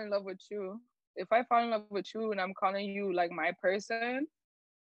fall in love with you and I'm calling you like my person,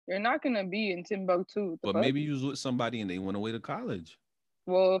 you're not gonna be in Timbuktu. But maybe you was with somebody and they went away to college.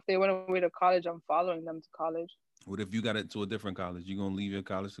 Well, if they went away to college, I'm following them to college. What if you got it to a different college? You gonna leave your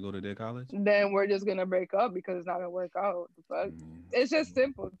college to go to their college? Then we're just gonna break up because it's not gonna work out. But it's just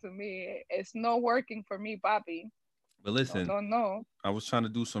simple to me. It's no working for me, Bobby. But listen, no. I was trying to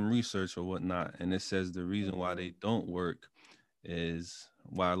do some research or whatnot, and it says the reason why they don't work is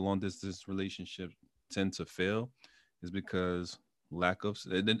why long distance relationships tend to fail is because lack of,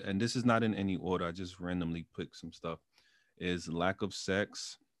 and this is not in any order. I just randomly pick some stuff. Is lack of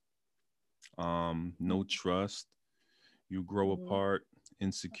sex, no trust, you grow Mm-hmm. apart,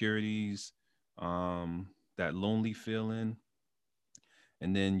 insecurities, that lonely feeling,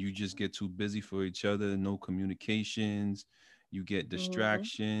 and then you just get too busy for each other, no communications, you get Mm-hmm.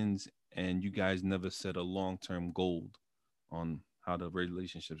 distractions, and you guys never set a long-term goal on how the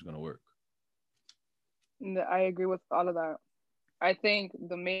relationship's going to work. I agree with all of that. I think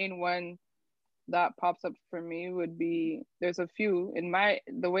the main one that pops up for me would be, there's a few in my,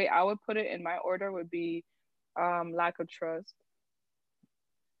 the way I would put it in my order would be lack of trust.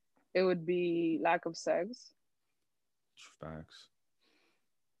 It would be lack of sex. Facts.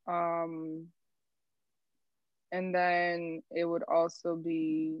 Um and then it would also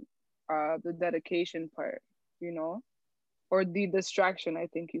be the dedication part, you know, or the distraction, I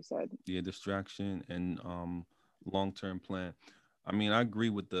think you said. Yeah, distraction and long-term plan. I mean, I agree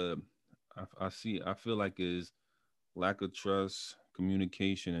with the, I see, I feel like is lack of trust,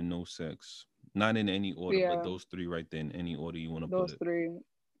 communication, and no sex. Not in any order, but Yeah, those three right there in any order you want to put those it. three.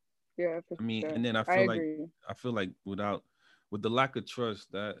 Yeah, for I mean, sure. and then I agree. I feel like without, with the lack of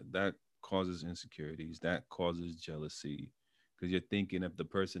trust, that causes insecurities, that causes jealousy, because you're thinking if the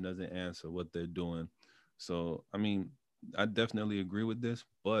person doesn't answer what they're doing. So I mean, I definitely agree with this,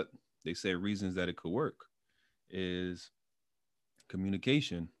 but they say reasons that it could work is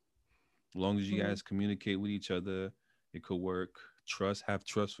communication. As long as you Mm-hmm. guys communicate with each other, it could work. Trust, have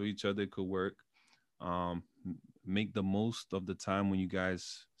trust for each other, it could work. Make the most of the time when you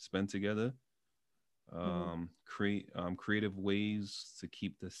guys spend together. Mm-hmm. Create creative ways to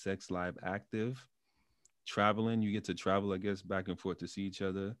keep the sex life active. Traveling, you get to travel, I guess, back and forth to see each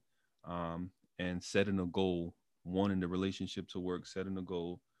other. And setting a goal, wanting the relationship to work, setting a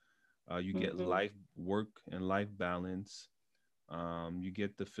goal. You get Mm-hmm. life, work, and life balance. You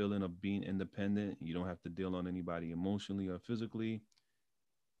get the feeling of being independent. You don't have to deal on anybody emotionally or physically,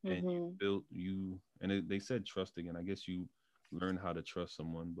 and you Mm-hmm. built you. And they said trust again. I guess you learn how to trust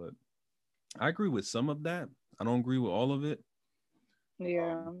someone, but I agree with some of that. I don't agree with all of it.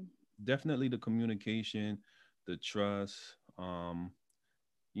 Yeah. Um, Definitely the communication, the trust.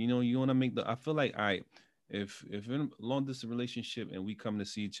 You want to make the. I feel like, all right, if in a long distance relationship and we come to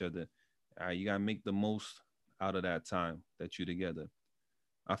see each other, all right, you gotta make the most out of that time that you're together.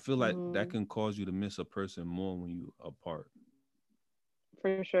 I feel like that Mm-hmm. can cause you to miss a person more when you apart.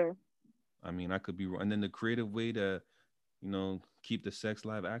 For sure. I mean, I could be wrong. And then the creative way to, keep the sex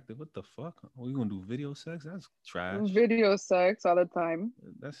life active. What the fuck? Are we gonna do video sex? That's trash. Video sex all the time.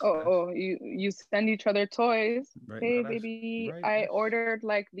 That's You send each other toys. right. Hey No, that's baby, right. I That's ordered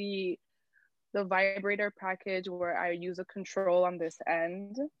like the vibrator package where I use a control on this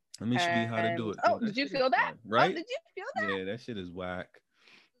end. Let me show you how to And do it. oh, Yo, did that you shit is feel that? fun, Oh, right? did you feel Yeah, that shit is whack.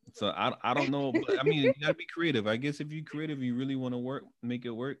 So I don't know, but I mean, you gotta be creative. I guess if you're creative, you really want to work, make it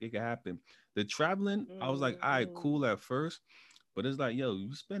work, it can happen. The traveling, that? I was like, all right, Mm, cool at first, but it's like, yo,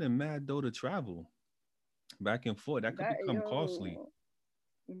 you spending mad dough to travel back and forth. That could that become costly. yo,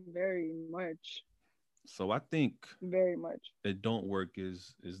 very much, So I think very much. it don't work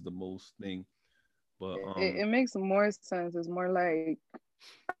is the most thing. But It makes more sense. It's more like,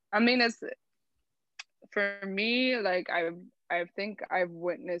 I mean, it's for me, like I think I've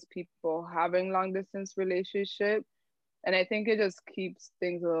witnessed people having long distance relationship, and I think it just keeps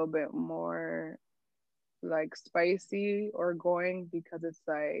things a little bit more like spicy or going because it's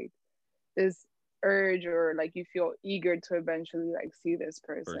like this urge, or like you feel eager to eventually like see this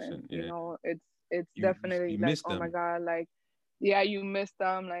person, person, you yeah, know. It's you definitely like, miss oh my them. god, like yeah, you miss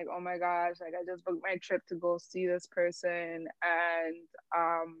them, like oh my gosh, like I just booked my trip to go see this person. And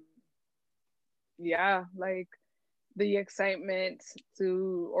yeah, like the excitement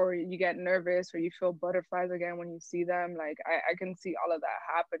to, or you get nervous or you feel butterflies again when you see them, like I can see all of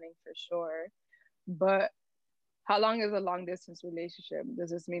that happening for sure. But how long is a long distance relationship? Does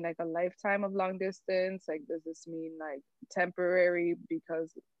this mean like a lifetime of long distance? Like, does this mean like temporary?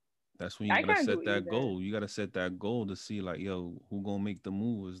 Because That's when you I gotta can't do set that either. goal. You gotta set that goal to see like, yo, who gonna make the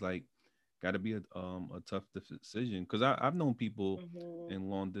move? Is like, gotta be a tough decision. Cause I've known people Mm-hmm. in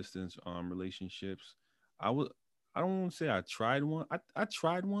long distance relationships. I was I don't want to say I tried one. I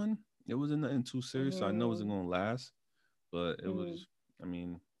tried one. It wasn't nothing too serious, so I know it wasn't Mm-hmm. gonna last. But it Mm-hmm. was. I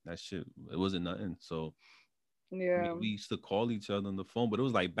mean, that shit. It wasn't nothing. So I mean, Yeah. we used to call each other on the phone, but it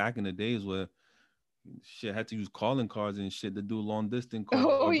was like back in the days where shit had to use calling cards and shit to do long distance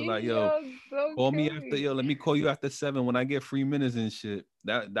calls. Oh I'd be like, yo, yeah, don't call me kill after, me. yo, let me call you after 7 when I get 3 minutes and shit.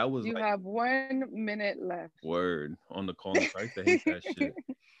 That was You like have 1 minute left. word on the call. I used to hate that shit.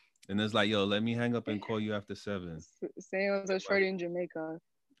 And it's like, yo, let me hang up and call you after 7. Saying it was a shorty in Jamaica.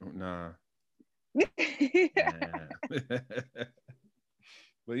 Nah.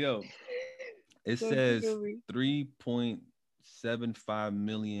 But yo, it says 3.75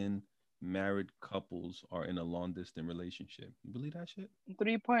 million married couples are in a long distance relationship. You believe that shit?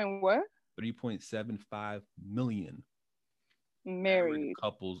 3 point what? 3.75 million married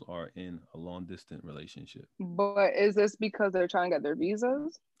couples are in a long distance relationship. But is this because they're trying to get their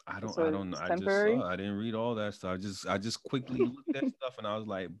visas? I don't know. I just saw. I didn't read all that stuff. I just quickly looked at stuff and I was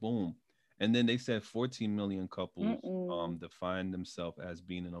like, boom. And then they said 14 million couples define themselves as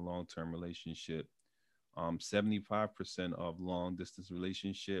being in a long-term relationship. 75% of long-distance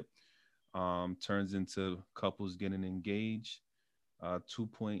relationship turns into couples getting engaged.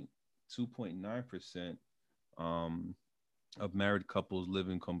 2.9% of married couples live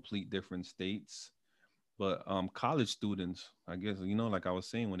in complete different states. But college students, I guess, like I was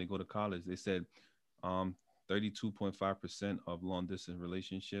saying, when they go to college, they said 32.5% of long distance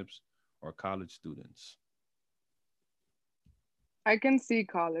relationships are college students. I can see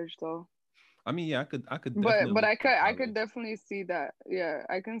college though. I mean, yeah, I could but I could definitely see that. Yeah,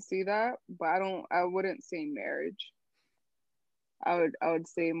 I can see that, but I wouldn't say marriage. I would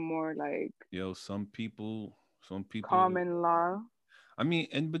say more like some people common law. I mean,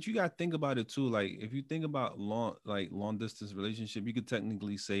 but you gotta think about it too. Like, if you think about long distance relationship, you could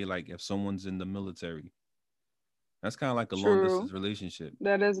technically say like if someone's in the military, that's kind of like a long distance relationship.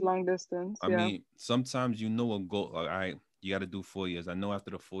 That is long distance. I mean, sometimes a goal. Like, all right, you got to do 4 years. I know after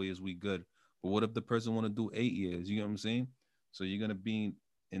the 4 years we good, but what if the person want to do 8 years? You know what I'm saying? So you're gonna be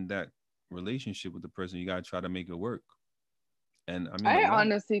in that relationship with the person. You gotta try to make it work. And I mean, I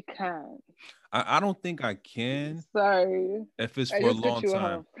honestly can't. I don't think I can. Sorry. If it's for a long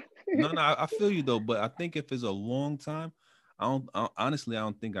time. No, I feel you though. But I think if it's a long time, honestly, I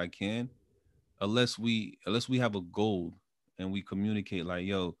don't think I can, unless we have a goal and we communicate like,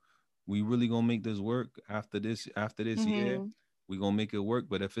 yo, we really gonna make this work after this year. We gonna make it work.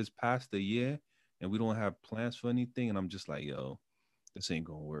 But if it's past the year and we don't have plans for anything, and I'm just like, yo, this ain't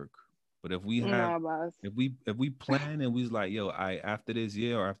gonna work. But if we have, if we plan and we was like, yo, after this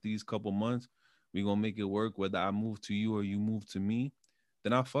year or after these couple months, we gonna make it work. Whether I move to you or you move to me,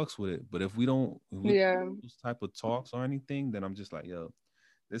 then I fucks with it. But if we don't, those type of talks or anything, then I'm just like, yo,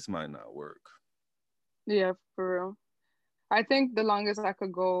 this might not work. Yeah, for real. I think the longest I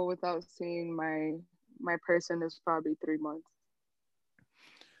could go without seeing my person is probably 3 months.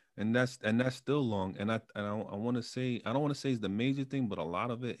 And that's still long. And I want to say, I don't want to say it's the major thing, but a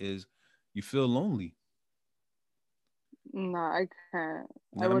lot of it is you feel lonely. No, I can't.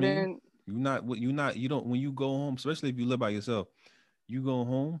 I wouldn't. You don't, when you go home, especially if you live by yourself, you go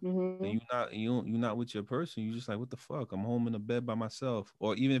home and you're not with your person. You're just like, what the fuck? I'm home in the bed by myself.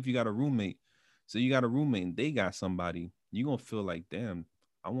 Or even if you got a roommate, so you got a roommate and they got somebody, you're going to feel like, damn,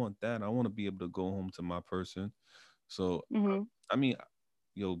 I want that. I want to be able to go home to my person. So, I mean,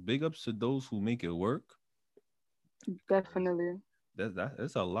 yo, big ups to those who make it work. Definitely.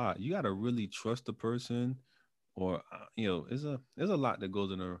 That's a lot. You got to really trust the person, or there's a lot that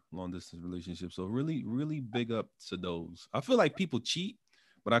goes in a long distance relationship. So really, really big up to those. I feel like people cheat,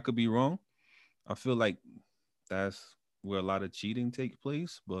 but I could be wrong. I feel like that's where a lot of cheating takes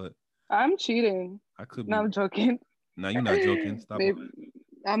place. But I'm cheating. I could be. No, I'm joking. No, you're not joking. Stop.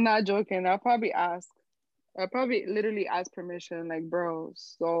 I'm not joking. I'll probably literally ask permission, like, bro,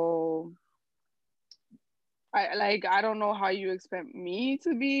 so I don't know how you expect me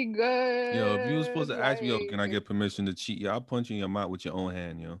to be good. Yo, if you were supposed to ask me, yo, can I get permission to cheat? Yo, I'll punch you in your mouth with your own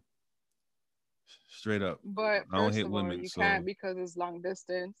hand, yo. Straight up. But I don't hit women. You can't, because it's long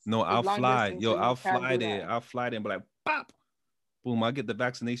distance. No, I'll fly. Yo, I'll fly there. I'll fly there and be like, pop. Boom. I get the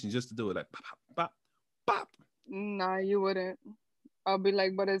vaccination just to do it. Like, pop, pop, pop. Nah, you wouldn't. I'll be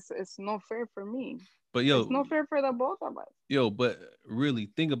like, but it's not fair for me. But yo, it's not fair for the both of us. Yo, but really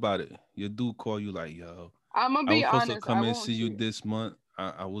think about it. Your dude call you like, yo, I'm gonna be honest. I was supposed to come and see you this month.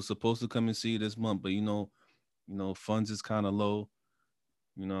 I was supposed to come and see you this month, but you know, funds is kind of low.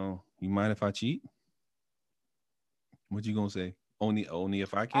 You mind if I cheat? What you gonna say? Only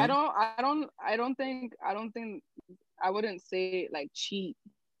if I can? I don't think I wouldn't say like cheat.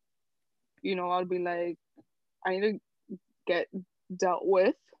 I'll be like, I need to get dealt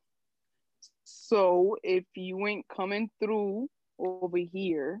with. So if you ain't coming through over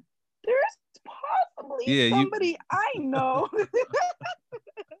here, there's possibly somebody I know.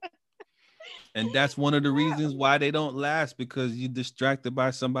 And that's one of the reasons why they don't last, because you're distracted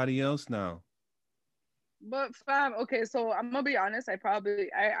by somebody else now. But fam, okay, so I'm gonna be honest.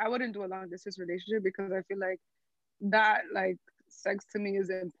 I wouldn't do a long distance relationship because I feel like that like sex to me is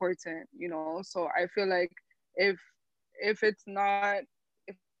important, you know. So I feel like if it's not,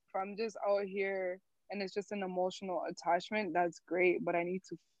 if I'm just out here and it's just an emotional attachment, that's great. But I need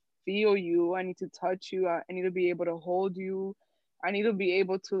to feel you. I need to touch you. I need to be able to hold you. I need to be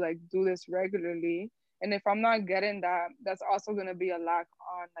able to like do this regularly. And if I'm not getting that, that's also gonna be a lack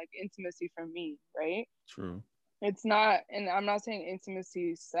on like intimacy for me, right? True. It's not, and I'm not saying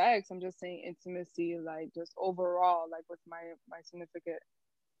intimacy sex, I'm just saying intimacy like just overall, like with my significant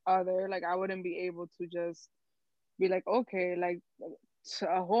other. Like I wouldn't be able to just be like, okay, like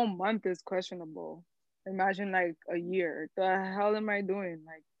a whole month is questionable. Imagine like a year. The hell am I doing?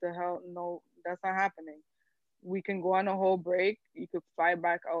 Like the hell, no, that's not happening. We can go on a whole break. You could fly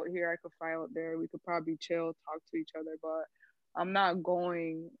back out here. I could fly out there. We could probably chill, talk to each other. But I'm not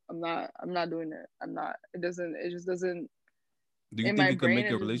going. I'm not doing it. I'm not. It doesn't. It just doesn't. Do you In think my it could brain, make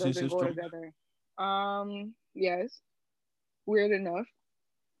it a just doesn't relationship go stronger? together. Yes. Weird enough.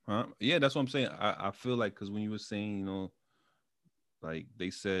 Huh? Yeah, that's what I'm saying. I feel like because when you were saying, like they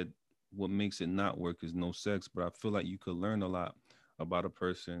said, what makes it not work is no sex, but I feel like you could learn a lot about a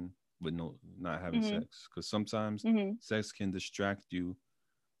person with no not having Mhm. sex. Because sometimes Mhm. sex can distract you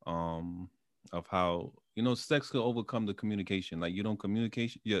um of how sex can overcome the communication. Like you don't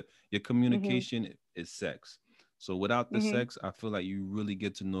communication your Mhm. communication is sex. So without the Mhm. sex, I feel like you really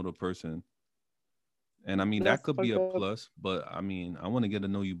get to know the person. And I mean that That's could be fucked a up. plus, but I mean I want to get to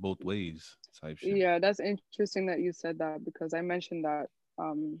know you both ways type shit. Yeah, that's interesting that you said that because I mentioned that.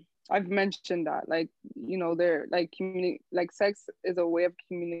 I've mentioned that, like, they're like like sex is a way of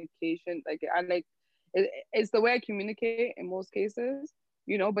communication. Like I like it's the way I communicate in most cases,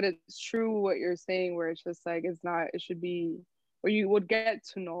 but it's true what you're saying, where it's just like it's not. It should be where you would get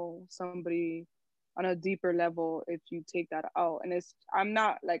to know somebody on a deeper level if you take that out. And I'm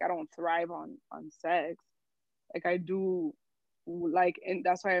not like I don't thrive on sex. Like I do, like, and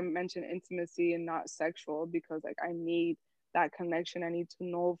that's why I mentioned intimacy and not sexual, because like I need that connection. I need to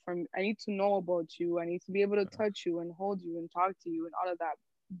know about you. I need to be able to touch you and hold you and talk to you and all of that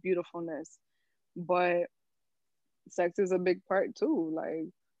beautifulness. But sex is a big part too. Like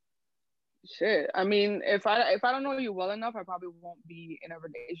shit. I mean, if I don't know you well enough, I probably won't be in a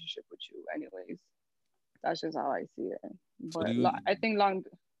relationship with you anyways. That's just how I see it. So do But you I think long.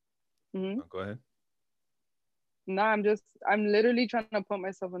 Mhm. go ahead. No, I'm literally trying to put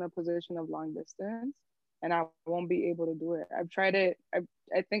myself in a position of long distance, and I won't be able to do it. I've tried it.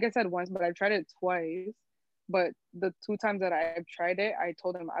 I think I said once, but I've tried it twice. But the two times that I've tried it, I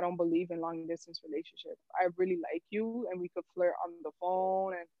told him I don't believe in long distance relationship. I really like you, and we could flirt on the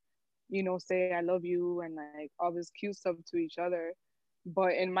phone and say I love you and like all this cute stuff to each other.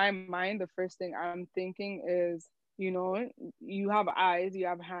 But in my mind, the first thing I'm thinking is, you know, you have eyes, you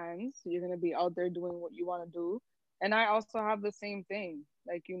have hands, you're gonna be out there doing what you want to do. And I also have the same thing,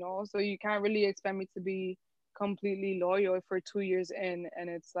 like, so you can't really expect me to be completely loyal for 2 years in, and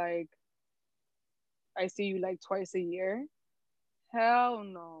it's like I see you like twice a year. Hell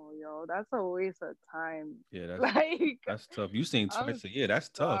no, yo, that's a waste of time. Yeah, that's Like, that's tough. You saying I'm twice a year? That's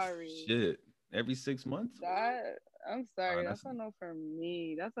tough. sorry. Shit, every 6 months. That I'm Ah, sorry, that's that's a no for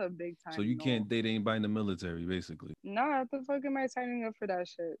me. That's a big so time you no. can't date anybody in the military, basically. Nah, what the fuck am I signing up for that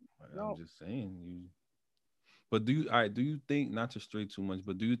shit? I'm No. just saying you. But all right? Do you think, not to stray too much,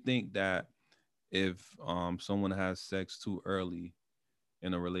 but do you think that if someone has sex too early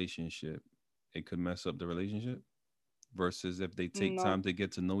in a relationship, it could mess up the relationship versus if they take No. time to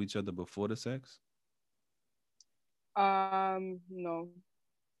get to know each other before the sex? No.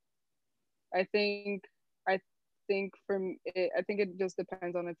 I think I think I think it just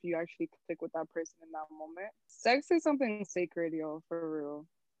depends on if you actually click with that person in that moment. Sex is something sacred, yo, for real.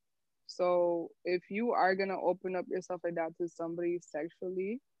 So if you are gonna open up yourself like that to somebody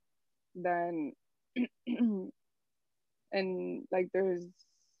sexually, then and like there's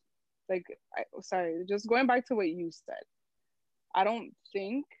like sorry, just going back to what you said. I don't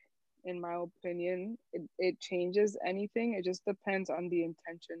think, in my opinion, it changes anything. It just depends on the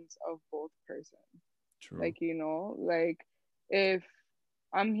intentions of both persons. True. Like, like if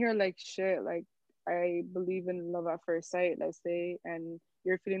I'm here like shit, like I believe in love at first sight, let's say, and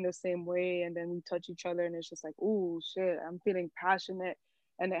you're feeling the same way, and then we touch each other, and it's just like, ooh, shit, I'm feeling passionate,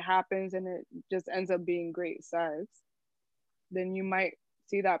 and it happens, and it just ends up being great sex, then you might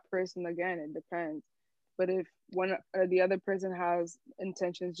see that person again. It depends. But if one or the other person has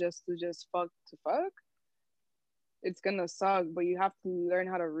intentions just to just fuck to fuck, it's gonna suck. But you have to learn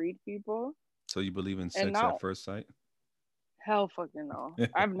how to read people So you believe in and sex at not first sight? hell fucking no.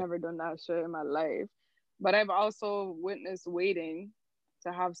 I've never done that shit in my life. But I've also witnessed waiting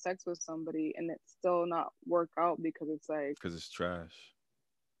to have sex with somebody and it still not work out because it's like because it's trash.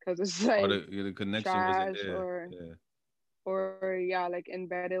 because it's Or like the connection wasn't trash there. Yeah. or yeah, like in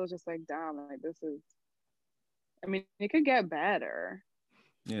bed it was just like damn, like this is. I mean, it could get better.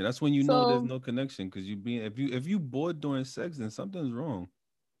 Yeah, that's when you know there's So, no connection because you being if you bored during sex, then something's wrong.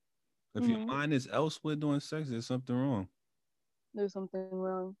 If your mhm, mind is elsewhere during sex, there's something wrong. there's something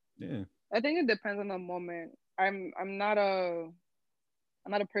wrong. Yeah. I think it depends on the moment. I'm not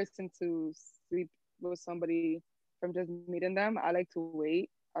a person to sleep with somebody from just meeting them. I like to wait.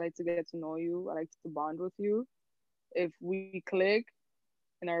 I like to get to know you. I like to bond with you. If we click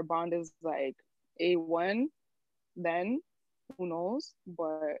and our bond is like A1, then who knows?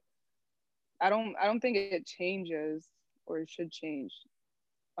 But I don't think it changes or it should change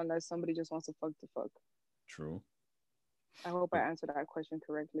unless somebody just wants to fuck to fuck. True. I hope I But answered that question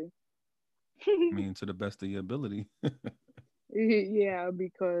correctly. I mean, to the best of your ability. Yeah,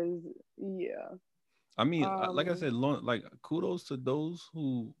 because yeah. I mean, like I Um said, like kudos to those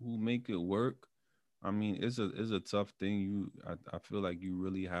who make it work. I mean, it's a tough thing. I feel like you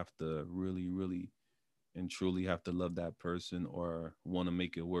really have to really and truly have to love that person or want to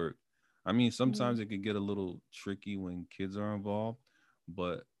make it work. I mean, sometimes mhm, it could get a little tricky when kids are involved,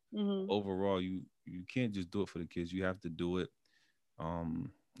 but mhm. overall, you can't just do it for the kids. You have to do it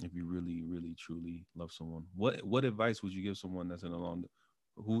if you really truly love someone. What advice would you give someone that's in a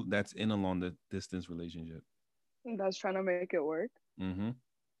long distance relationship? That's trying to make it work. Mm-hmm.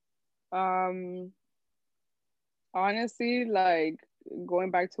 Um Honestly, like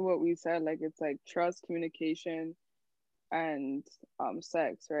going back to what we said, like it's like trust, communication, and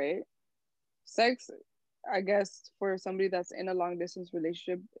sex, right? Sex, I guess for somebody that's in a long distance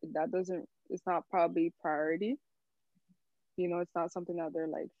relationship, that doesn't it's not probably priority. It's not something that they're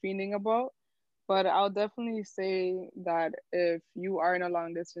like fiending about. But I'll definitely say that if you are in a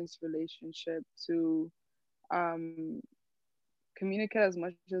long distance relationship to um communicate as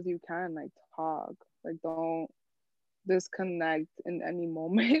much as you can, like talk. Like don't disconnect in any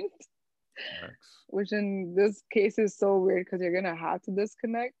moment. Facts. Which in this case is so weird because you're gonna have to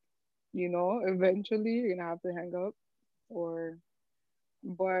disconnect, eventually you're gonna have to hang up or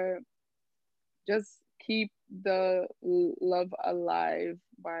but just keep the love alive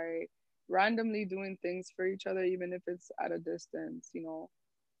by randomly doing things for each other even if it's at a distance,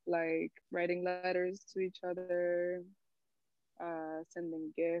 like writing letters to each other,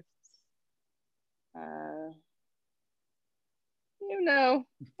 sending gifts, uh you know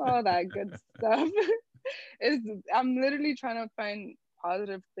all that good stuff. is I'm literally trying to find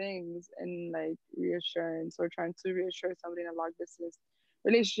positive things and like reassurance or trying to reassure somebody in a long distance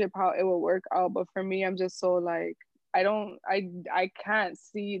relationship how it will work out. But for me, I'm just so like I can't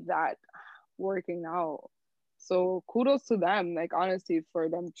see that working out. So kudos to them, like honestly, for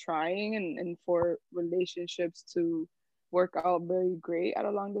them trying and for relationships to work out very great at a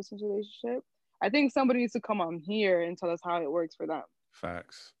long distance relationship. I think somebody needs to come on here and tell us how it works for them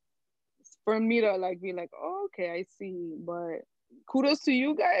Facts. for me to like be like, oh, okay, I see. But kudos to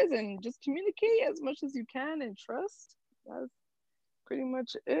you guys and just communicate as much as you can and trust. That's pretty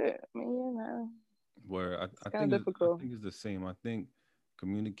much it. I mean, Where it's kind of I difficult. think it's the same. I think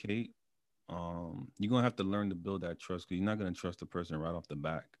communicate. You're gonna have to learn to build that trust because you're not gonna trust the person right off the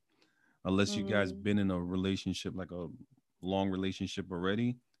back unless you guys Mm-hmm. been in a relationship like a long relationship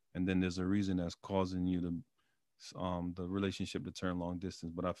already, and then there's a reason that's causing you to the relationship to turn long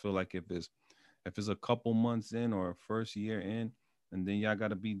distance. But I feel like if it's a couple months in or a first year in, and then y'all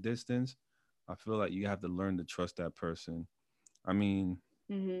gotta be distance, I feel like you have to learn to trust that person. I mean,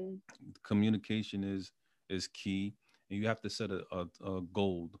 Mm-hmm. communication is key, and you have to set a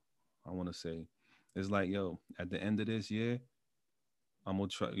goal. I want to say, it's like, yo, at the end of this year, I'm gonna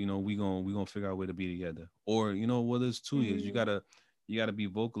try. We gonna figure out a way to be together. Or whether it's 2 years, you Mm-hmm. gotta you gotta be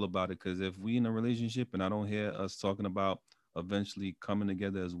vocal about it. Because if we in a relationship and I don't hear us talking about eventually coming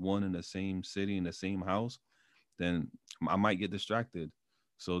together as one in the same city in the same house, then I might get distracted.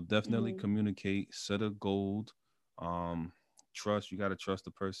 So definitely Mm-hmm. communicate, set a goal, um, trust. You gotta trust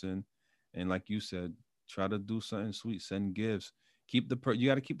the person, and like you said, try to do something sweet, send gifts. You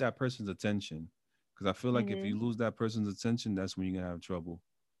gotta keep that person's attention, because I feel like if Mm-hmm. you lose that person's attention, that's when you're gonna have trouble.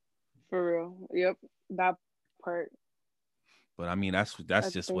 For real. Yep. That part. But I mean, I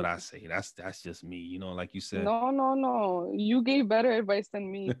that's just think what I say. That's just me. Like you said. no, no, no. You gave better advice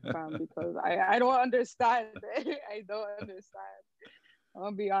than me, fam, because I don't understand. I don't understand. I'm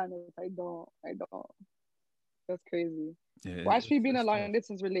gonna be honest. I don't. I don't. That's crazy. Yeah, Watch me be in a it's long tough.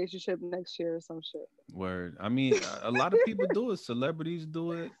 distance relationship next year or some shit. Word. I mean, a lot of people do it. Celebrities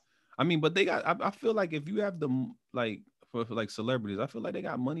do it. I mean, but they got. I feel like if you have them like for like celebrities, I feel like they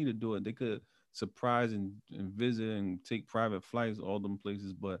got money to do it. They could surprise and visit and take private flights all them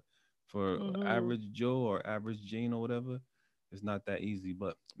places. But for Mm-hmm. average Joe or average Jane or whatever, it's not that easy.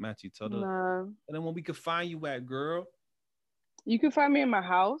 But Matt, you tell the Nah. and then when we can find you at, girl. You can find me in my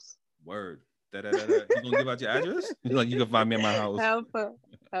house. Word. Da, da, da, da. You gonna give out your address? Like you can find me at my house. Hell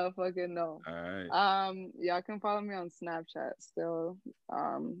fucking no. All right. Y'all can follow me on Snapchat still.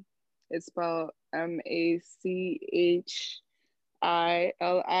 It's spelled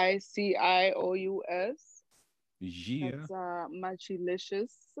MACHILICIOUS. Yeah. That's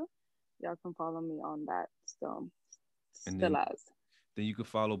Machilicious. Y'all can follow me on that still. And Still as. then you can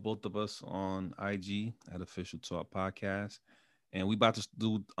follow both of us on IG at Official Talk Podcast. And we about to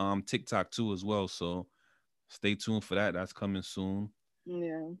do TikTok too as well. So stay tuned for that. That's coming soon.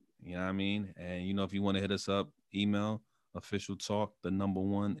 Yeah. You know what I mean? And you know, if you want to hit us up, email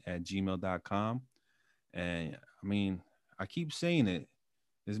officialtalk1@gmail.com. And I mean, I keep saying it.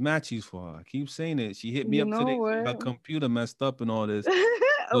 It's Matchy's fault. I keep saying it. She hit me You up know today. Her what? computer messed up and all this. So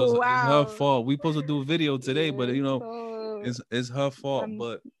it's her Wow. fault. We supposed to do a video today, but Yeah, you know, so it's her fault. I'm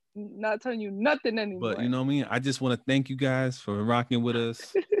not telling you nothing But you anymore. know what I mean? I just want to thank you guys for rocking with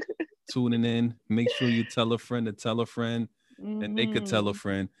us, tuning in. Make sure you tell a friend to tell a friend, and they could tell a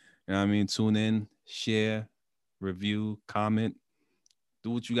friend. You know what I mean? Tune in, share, review, comment.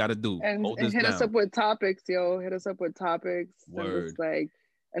 Do what you got to do. And Hold this hit us down. up with topics, yo. Hit us up with topics. Send us Word. like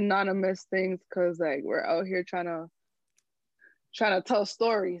anonymous things, cause like we're out here trying to tell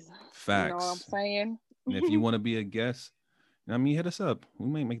stories. Facts. You know what I'm saying? And if you want to be a guest, I mean, hit us up. We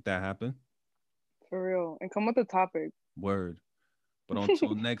might make that happen. For real. And come with a topic. Word. But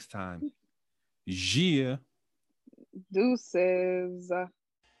until next time, yeah. Deuces.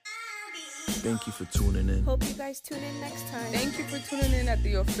 Thank you for tuning in. Hope you guys tune in next time. Thank you for tuning in at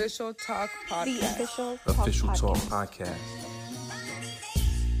the Official Talk Podcast. The Official Talk Podcast. Podcast.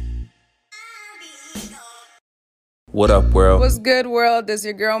 What up, world? What's good, world? This is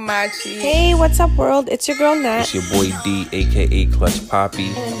your girl Machi. Hey, what's up, world? It's your girl Nat. It's your boy D, aka Clutch Poppy,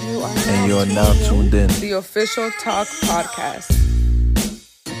 And you are now tuned in. The Official Talk Podcast.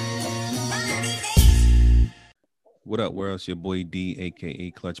 What up, world? It's your boy D,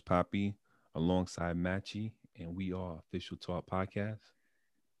 aka Clutch Poppy, alongside Matchy, and we are Official Talk Podcast.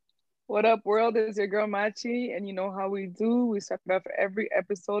 What up, world? It's your girl Machi, and you know how we do. We start off every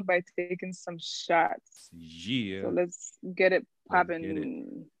episode by taking some shots. Yeah. So let's get it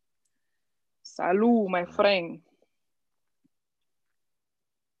popping. Salud, my friend.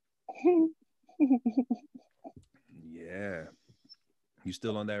 Yeah. You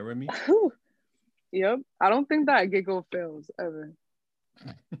still on that, Remy? Yep. I don't think that giggle fails ever.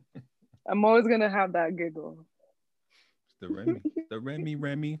 I'm always gonna have that giggle. The Remy. The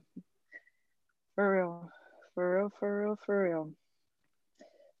Remy. For real. For real, for real, for real.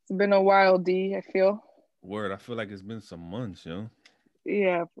 It's been a while, D, I feel. Word, I feel like it's been some months, yo.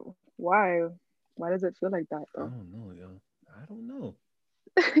 Yeah. Why? Why does it feel like that, I though? don't know, yo. I don't know.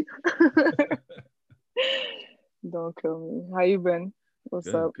 Don't kill me. How you been? What's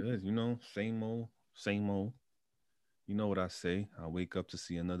up? Good. You know, same old. You know what I say. I wake up to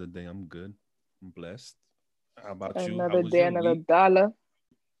see another day. I'm good. I'm blessed. How about you? Another day, another dollar.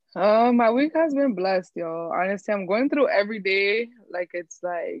 My week has been blessed, yo. Honestly, I'm going through every day. Like it's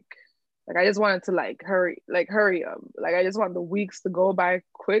like I just wanted to hurry up. Like I just want the weeks to go by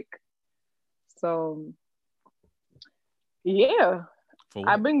quick. So yeah.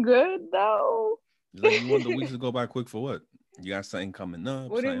 I've been good though. Like you want the weeks to go by quick for what? You got something coming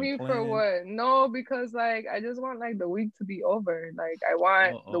up? What do you mean for what? No, because like I just want like the week to be over. Like I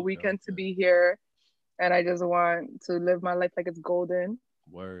want the weekend to be here, and I just want to live my life like it's golden.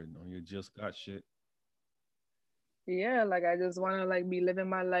 Word, no, you just got shit. Yeah, like I just want to like be living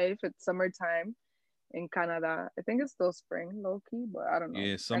my life. It's summertime in Canada. I think it's still spring, low key, but I don't know.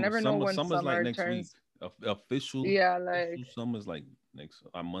 Yeah, I never know when summer's summer like next turns. week. Official. Yeah, like official summer's like next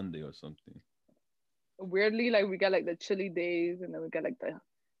on Monday or something. Weirdly, like we got like the chilly days, and then we got like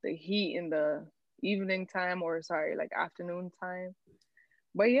the heat in the evening time, or sorry, like afternoon time.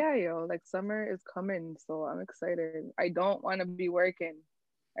 But yeah, yo, like summer is coming, so I'm excited. I don't want to be working.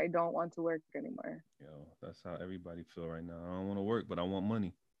 I don't want to work anymore. Yo, that's how everybody feel right now. I don't want to work, but I want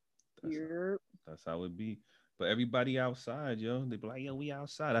money. That's how it be. But everybody outside, yo, they be like, yo, we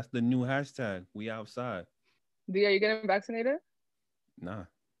outside. That's the new hashtag. We outside. D, are you getting vaccinated? Nah.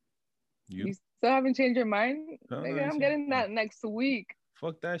 You still haven't changed your mind? Nigga, I'm getting that next week.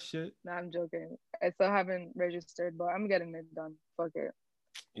 Fuck that shit. Nah, I'm joking. I still haven't registered, but I'm getting it done. Fuck it.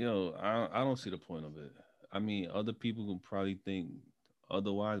 Yo, I don't see the point of it. I mean, other people will probably think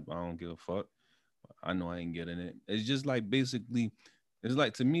otherwise, but I don't give a fuck. I know I ain't getting it. It's just like basically, it's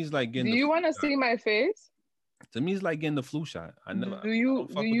like to me, it's like Do getting the you flu want to shot. see my face? To me, it's like getting the flu shot. I Do don't you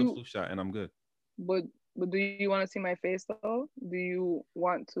do fuck with the you flu shot, and I'm good. but do you want to see my face though? Do you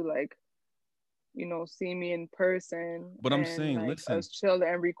want to like, see me in person But I'm and saying, like listen, us chill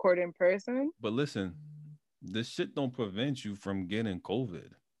and record in person? but listen, this shit don't prevent you from getting COVID.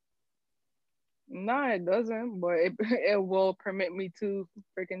 No, it doesn't, but it it will permit me to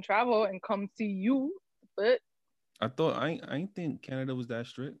freaking travel and come see you. But I ain't think Canada was that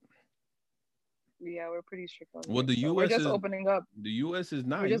strict. yeah, we're pretty strict on Well, here. So we're just opening up. the U.S. is We're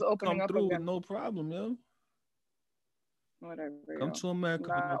not. You just can opening come up through with again. no problem, yo. Whatever, Come yo. to America with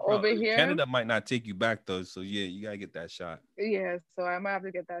Nah, no over problem. here, Canada might not take you back though, so yeah, you gotta get that shot. yeah. So I might have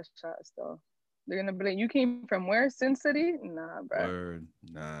to get that shot still. They're gonna be like, you came from where? Sin City? Nah, bruh. Word,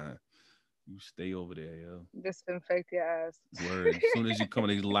 nah, you stay over there, yo. Disinfect your ass. Word. As soon as you come,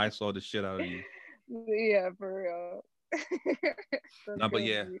 they lights all the shit out of you. Yeah, for real. That's Nah, but gonna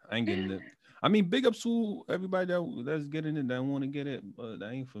yeah, be. I ain't getting it. I mean, big ups to everybody that's getting it, that want to get it, but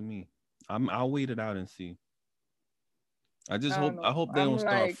that ain't for me. I'll wait it out and see. I don't I know. hope they I'm don't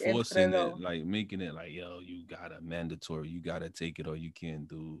start like forcing it, Alfredo. like making it like, yo, you gotta mandatory, you gotta take it, or you can't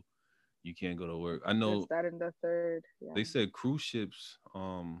go to work. I This, know that, and the third. Yeah. they said cruise ships,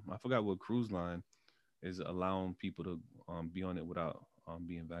 I forgot what cruise line is allowing people to be on it without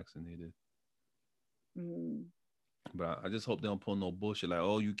being vaccinated. Mm. But I just hope they don't pull no bullshit like,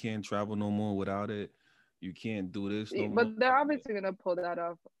 oh, you can't travel no more without it. You can't do this no more. But they're obviously gonna pull that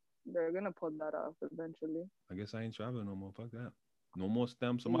off. They're gonna pull that off eventually. I guess I ain't traveling no more. Fuck that. No more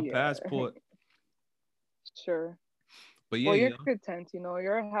stamps on my Yeah, passport. sure. But yeah, Well, you're yeah. content,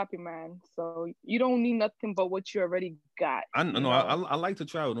 you're a happy man. So you don't need nothing but what you already got, I no, I like to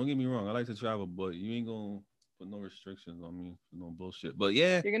travel. Don't get me wrong. I like to travel, but you ain't gonna put no restrictions on me for no bullshit. But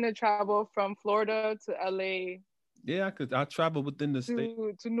yeah, You're gonna travel from Florida to LA yeah, I travel within the state.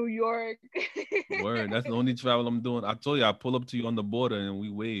 to New York. Word. That's the only travel I'm doing. I told you I pull up to you on the border and we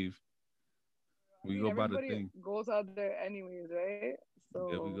wave. We go by the Everybody thing. goes out there anyways, right?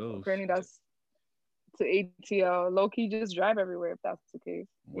 There we So go. apparently that's to ATL. Low key, just drive everywhere if that's the case.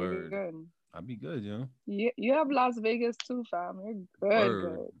 You're Word. good. I'd be good, yo. You have Las Vegas too, fam. You're good, Word.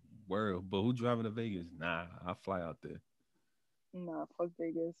 good. Word. But who driving to Vegas? Nah, I fly out there. Nah, fuck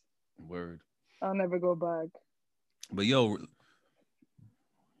Vegas. Word. I'll never go back. But yo,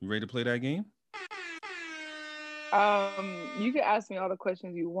 you ready to play that game? You can ask me all the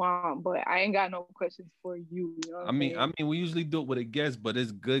questions you want, but I ain't got no questions for you. You know what I mean, we usually do it with a guest, but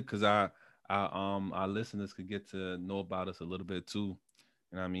it's good because our listeners could get to know about us a little bit too.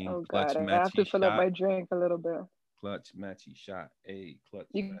 You know what I mean? Oh Clutch God, I have to matchy fill up shot. my drink a little bit. Clutch matchy shot. A clutch.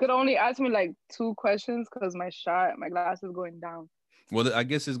 You could only ask me like 2 questions because my glass is going down. Well, I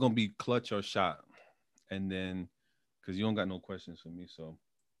guess it's gonna be clutch or shot, and then because you don't got no questions for me, so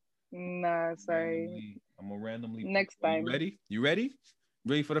Nah, sorry. I'm gonna randomly. Next time. You ready? You ready?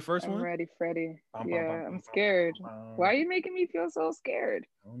 Ready for the first one? I'm ready, Freddie. Yeah, I'm scared. Why are you making me feel so scared?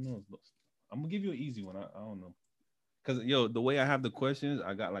 I don't know. I'm gonna give you an easy one. I don't know. Cause yo, the way I have the questions,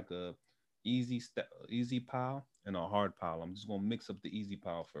 I got like a easy pile and a hard pile. I'm just gonna mix up the easy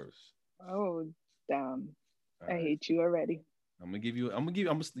pile first. Oh, damn! I Right. hate you already. You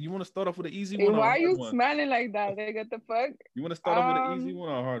want to start off with an easy one? Why are you smiling like that? Like, what the fuck? You want to start off with an easy one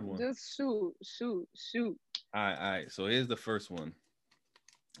or a hard one? Just shoot. All right. So here's the first one.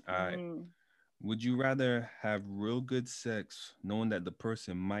 All right. Would you rather have real good sex knowing that the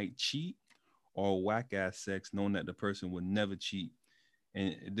person might cheat, or whack ass sex knowing that the person would never cheat?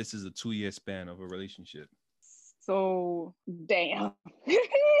 And this is a 2-year span of a relationship. So damn.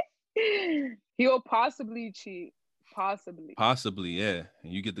 He'll possibly cheat. Possibly, yeah.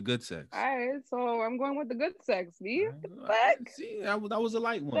 And you get the good sex. All right, so I'm going with the good sex. What the fuck? See, that was a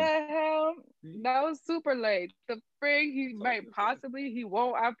light one. The hell? That was super light. The frig, he might possibly, he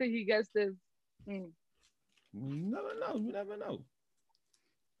won't after he gets this. You never know.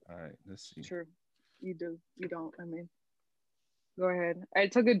 All right, let's see. True. You do. You don't. I mean, go ahead. I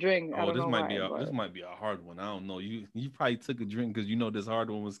took a drink. I don't know why, this might be a hard one. I don't know. You probably took a drink because you know this hard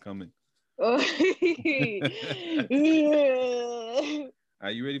one was coming. Are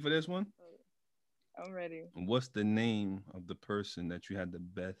you ready for this one? I'm ready. What's the name of the person that you had the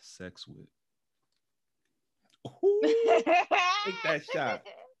best sex with? Ooh, take that shot.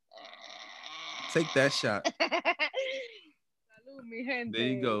 Take that shot. There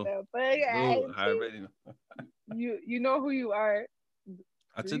you go. I already know. You know who you are.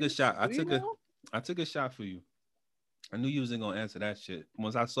 I took a shot. I took a shot for you. I knew you wasn't gonna answer that shit.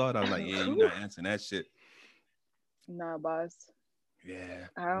 Once I saw it, I was like, yeah, you're not answering that shit. Nah, boss. Yeah.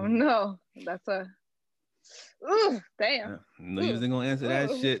 I don't know. That's a ooh, damn. No, you wasn't gonna answer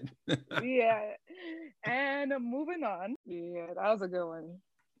that shit. Yeah. And moving on. Yeah, that was a good one.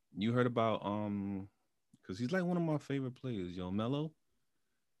 You heard about because he's like one of my favorite players, yo, Melo.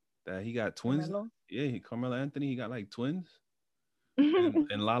 That he got twins. Carmelo. Yeah, Carmelo Anthony. He got like twins, Oh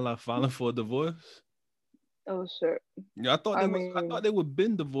and Lala filing for a divorce. shit. Yeah, I thought I they was. I thought mean, they would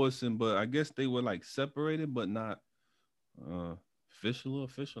been divorcing, but I guess they were like separated, but not uh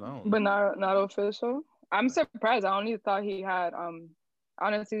official. I don't but know. not official. I'm surprised. I only thought he had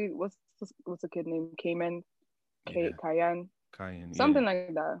honestly, what's the kid name? Cayman, Yeah, Cayenne, Cayenne. Yeah, something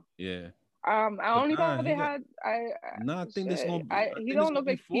like that. yeah. I But only nah, thought he they got. had. Nah, I think this Shit. gonna be. I He think this don't gonna look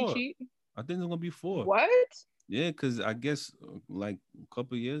be like he four. cheat. I think it's gonna be four. What? Yeah, because I guess like a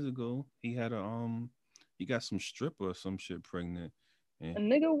couple years ago, he had he got some stripper or some shit pregnant, A and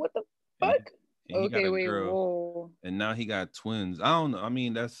nigga, what the and fuck? he got Okay, a wait, girl, whoa. and now he got twins. I don't know. I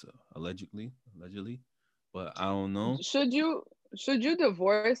mean, that's allegedly, but I don't know. Should you should you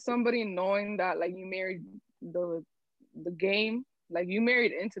divorce somebody knowing that like you married the the game? Like you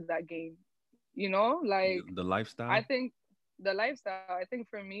married into that game. You know? Like The I lifestyle. think the lifestyle, I think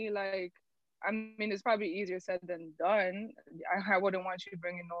for me, like I mean it's probably easier said than done. I wouldn't want you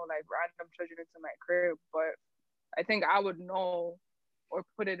bringing no like random children into my crib, but I think I would know or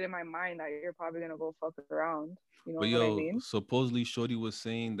put it in my mind that you're probably gonna go fuck around. You know But what I yo, mean? supposedly Shorty was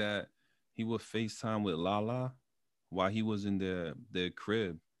saying that he would FaceTime with Lala while he was in their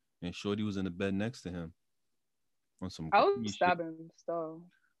crib, and Shorty was in the bed next to him on some I would creepy shit. stab him still.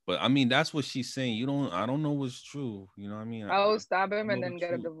 But I mean, that's what she's saying. You don't. I don't know what's true. You know what I mean? I would I stab him don't know and the then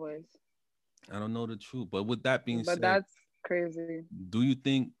get a truth. divorce. I don't know the truth. But with that being But said, that's crazy. do you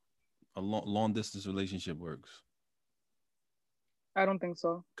think a long distance relationship works? I don't think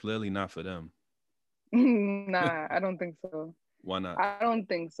so. Clearly not for them. Nah, I don't think so. Why not? I don't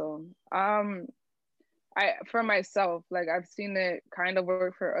think so. I for myself, like I've seen it kind of work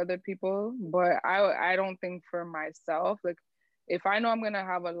for other people, but I don't think for myself, like if I know I'm gonna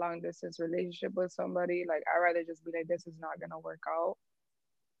have a long distance relationship with somebody, like I rather just be like, this is not gonna work out.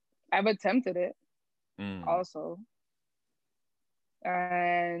 I've attempted it Mm. also,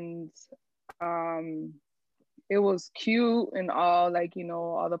 and um, it was cute and all, like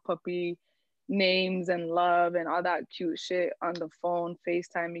all the puppy names and love and all that cute shit on the phone,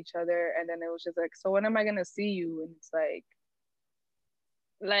 FaceTime each other, and then it was just like, so when am I gonna see you? And it's like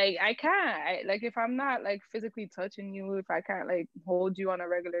I can't. Like if I'm not like physically touching you, if I can't like hold you on a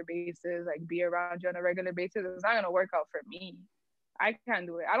regular basis, like be around you on a regular basis, it's not gonna work out for me. I can't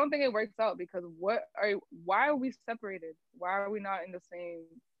do it. I don't think it works out because why are we separated? Why are we not in the same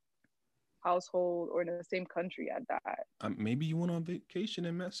household or in the same country at that? Maybe you went on vacation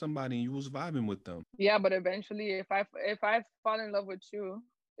and met somebody and you was vibing with them. Yeah, but eventually if I fall in love with you,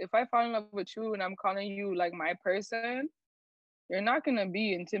 if I fall in love with you and I'm calling you like my person, you're not gonna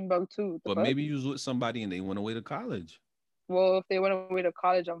be in Timbuktu. The But fuck? maybe you was with somebody and they went away to college. Well, if they went away to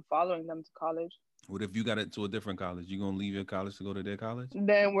college, I'm following them to college. What if you got it to a different college? You gonna leave your college to go to their college?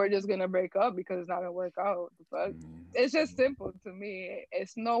 Then we're just gonna break up because it's not gonna work out. The fuck? It's just Mm. simple to me.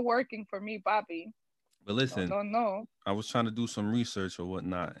 It's no working for me, Papi. But No, listen, no, no. I was trying to do some research or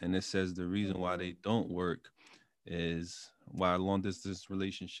whatnot, and it says the reason why they Mm-hmm. don't work is why long distance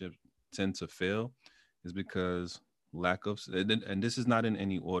relationships tend to fail is because lack of and this is not in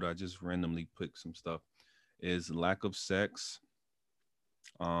any order. I just randomly picked some stuff. Is lack of sex,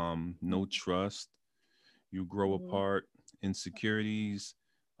 no trust, you grow Mm-hmm. apart, insecurities,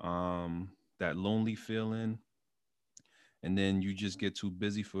 that lonely feeling, and then you just get too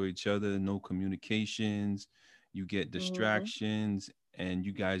busy for each other, no communications, you get Mm-hmm. distractions, and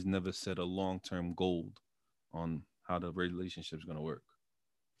you guys never set a long-term goal on how the relationship's going to work.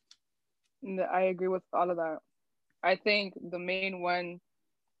 I agree with all of that. I think the main one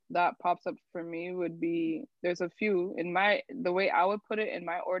that pops up for me would be there's a few in my the way I would put it in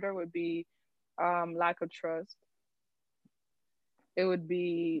my order would be lack of trust. It would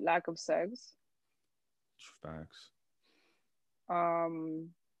be lack of sex. Facts. Um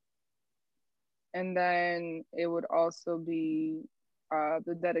and then it would also be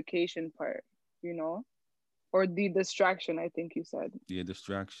the dedication part, you know, or the distraction, I think you said. Yeah,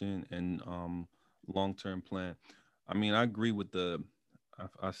 distraction and long-term plan. I mean, I agree with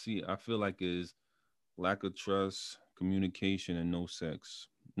I feel like is lack of trust, communication, and no sex.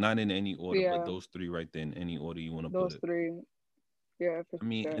 Not in any order, but Yeah, those three right there in any order you want to put those it. three. Yeah, for I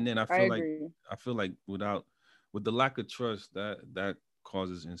mean, sure. and then I agree. I feel like with the lack of trust, that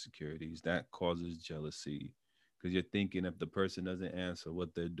causes insecurities, that causes jealousy, because you're thinking if the person doesn't answer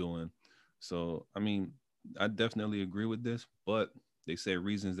what they're doing. So I mean, I definitely agree with this, but they say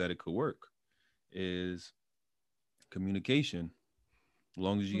reasons that it could work is communication. As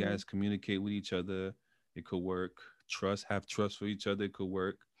long as you guys communicate with each other, it could work. Have trust for each other, it could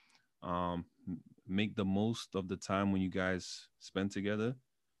work. Make the most of the time when you guys spend together.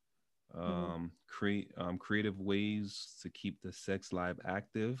 Create creative ways to keep the sex life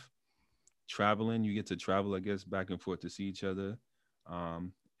active. Traveling, you get to travel, I guess, back and forth to see each other.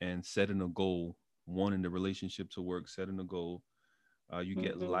 And setting a goal, wanting the relationship to work, setting a goal. You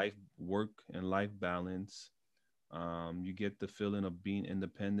get work and life balance. You get the feeling of being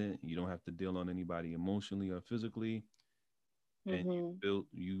independent. You don't have to deal on anybody emotionally or physically. And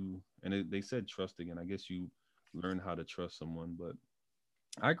they said trust again. I guess you learn how to trust someone, but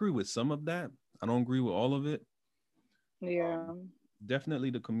I agree with some of that. I don't agree with all of it. Yeah. Definitely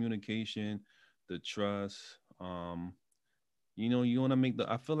the communication, the trust. You want to make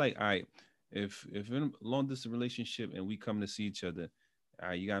I feel like, all right, if in a long distance relationship and we come to see each other, all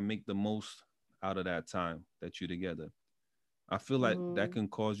right, you gotta make the most out of that time that you're together. I feel like that can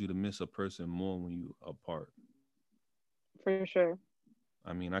cause you to miss a person more when you apart. For sure.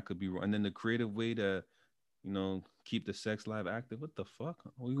 I mean, I could be wrong. And then the creative way to, keep the sex life active. What the fuck?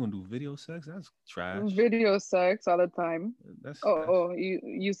 Are we gonna do video sex? That's trash. Video sex all the time. That's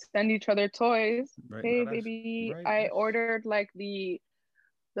you send each other toys. Right. Hey, baby, right, I ordered like the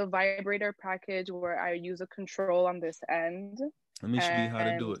vibrator package where I use a control on this end. Let me show you how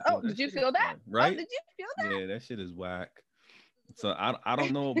to do it. Oh, did you feel that? Right? Oh, did you feel that? Yeah, that shit is whack. So I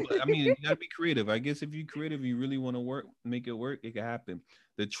don't know, but I mean, you gotta be creative. I guess if you're creative, you really want to make it work, it can happen.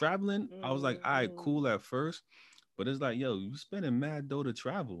 The traveling, I was like, all right, cool at first, but it's like, yo, you spending mad dough to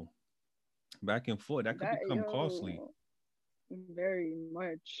travel back and forth. That could become costly. Very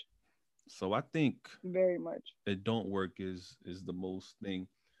much. So I think very much it don't work is the most thing.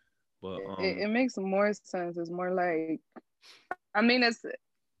 But it makes more sense. It's more like, I mean, it's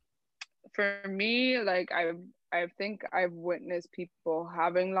for me, like I think I've witnessed people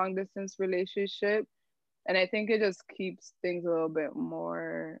having long distance relationship, and I think it just keeps things a little bit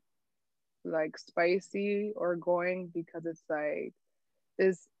more like spicy or going, because it's like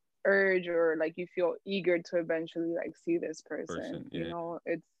this urge, or like you feel eager to eventually like see this person. Yeah.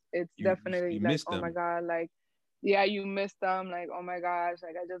 It's definitely you like, oh my God, like, yeah, you miss them, like, oh my gosh,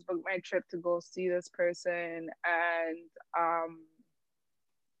 like I just booked my trip to go see this person. And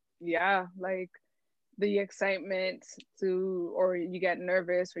yeah, like the excitement or you get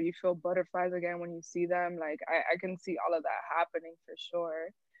nervous, or you feel butterflies again when you see them. Like I can see all of that happening for sure.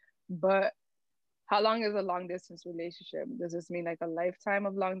 But how long is a long distance relationship? Does this mean like a lifetime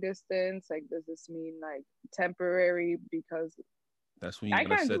of long distance? Like, does this mean like temporary? Because that's when you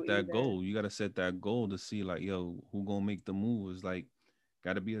gotta set that goal. You gotta set that goal to see like, yo, who gonna make the move? Is like,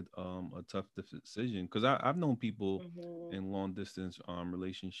 gotta be a tough decision. Because I've known people in long distance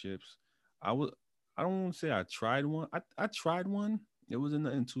relationships. I don't want to say I tried one. I tried one. It wasn't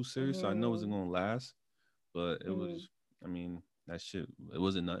nothing too serious, so I know it wasn't gonna last. But it was. I mean, that shit. It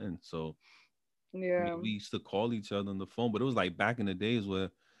wasn't nothing. So yeah, I mean, we used to call each other on the phone, but it was like back in the days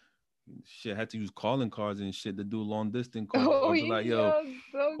where shit had to use calling cards and shit to do long distance calls. Oh, I'd be like, yo,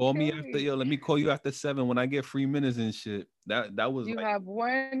 call me after, let me call you after 7 when I get 3 minutes and shit. That was you like, have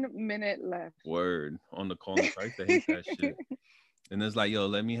 1 minute left. Word on the calling card. I hate that shit. And it's like, yo,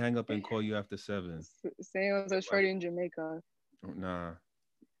 let me hang up and call you after 7. Same as a shorty in Jamaica. Nah.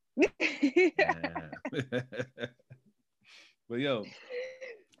 But yo,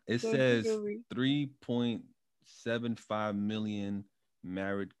 it says 3.75 million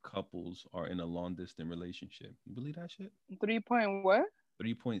married couples are in a long distance relationship. You believe that shit?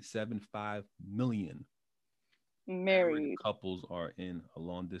 3.75 million married couples are in a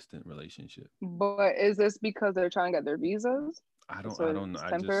long distance relationship. But is this because they're trying to get their visas? I don't know.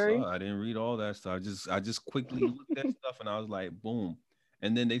 I just saw. I didn't read all that stuff. I just quickly looked at stuff and I was like, boom.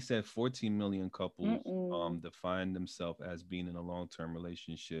 And then they said 14 million couples define themselves as being in a long-term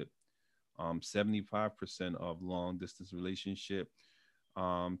relationship. 75% of long-distance relationship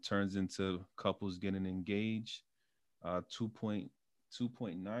turns into couples getting engaged.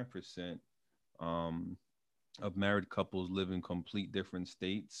 2.9% of married couples live in complete different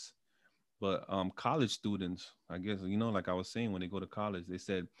states. But college students, I guess, like I was saying, when they go to college, they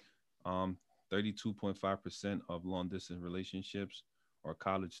said 32.5% of long-distance relationships are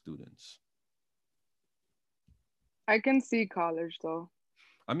college students. I can see college though.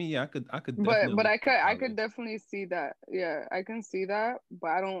 I mean, yeah, I could but I could definitely see that. Yeah, I can see that,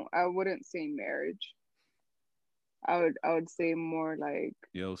 but I wouldn't say marriage. I would say more like,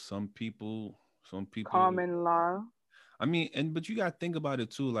 some people common law. I mean, but you gotta think about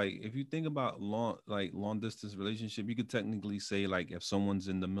it too. Like, if you think about long distance relationship, you could technically say like if someone's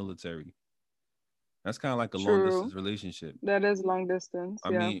in the military, that's kind of like a long True. distance relationship. That is long distance.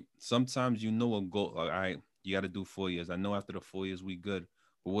 I Yeah. mean, sometimes you know a goal. Like, all right, you got to do 4 years. I know after the 4 years we good,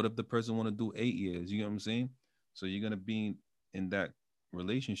 but what if the person want to do 8 years? You know what I'm saying? So you're gonna be in that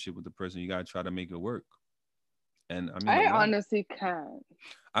relationship with the person. You gotta try to make it work. And I mean, a I lot. honestly can't.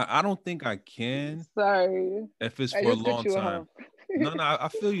 I don't think I can Sorry. if it's I for a just cut long you time. off. No, I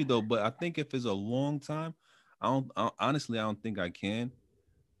feel you though, but I think if it's a long time, honestly, I don't think I can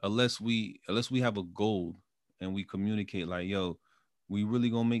unless we have a goal and we communicate like, yo, we really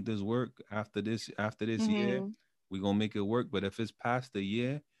gonna make this work after this year, Mm-hmm. we gonna make it work. But if it's past the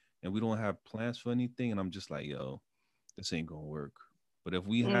year and we don't have plans for anything, and I'm just like, yo, this ain't gonna work. But if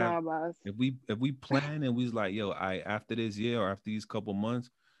we have, Nah, boss. if we plan and we's like, yo, I after this year or after these couple months,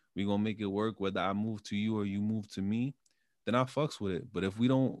 we gonna make it work. Whether I move to you or you move to me, then I fucks with it. But if we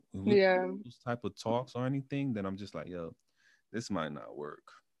don't Yeah. have those type of talks or anything, then I'm just like, yo, this might not work.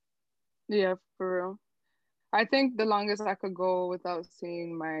 Yeah, for real. I think the longest I could go without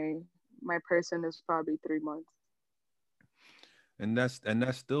seeing my person is probably 3 months. And that's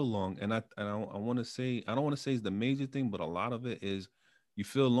still long. And I want to say, I don't want to say it's the major thing, but a lot of it is you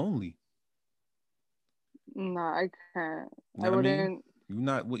feel lonely. Nah, I can't. You I know what I mean? wouldn't.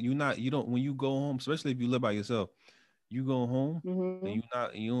 You don't, when you go home, especially if you live by yourself, you go home Mm-hmm. and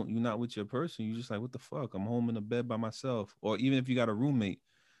you're not with your person. You just like, what the fuck? I'm home in the bed by myself. Or even if you got a roommate,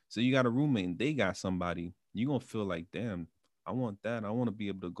 so you got a roommate and they got somebody, you gonna feel like, damn, I want that. I want to be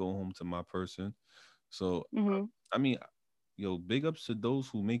able to go home to my person. So Mm-hmm. I mean, yo, big ups to those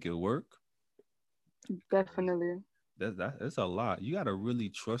who make it work. Because Definitely. that's a lot. You gotta really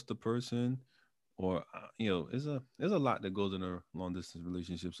trust the person, or there's a lot that goes in a long distance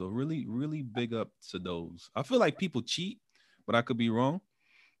relationship. So really, really big up to those. I feel like people cheat, but I could be wrong.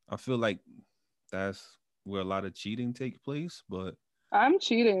 I feel like that's where a lot of cheating takes place, but I'm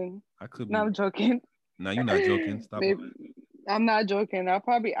cheating. I could No, be. I'm joking. Now you're not joking. Stop Maybe lying. I'm not joking. I'll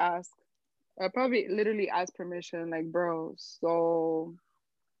probably ask. I'll probably literally ask permission, like, bro. So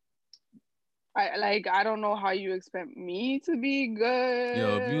I don't know how you expect me to be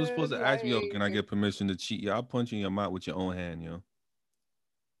Yo, if you were supposed good. to ask me, yo, can I Like, get permission to cheat? Yeah, I'll punch you in your mouth with your own hand, yo.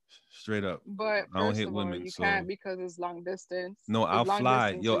 Straight up. but I don't first hit of all, women, you can't so because it's long distance. no, It's I'll long fly.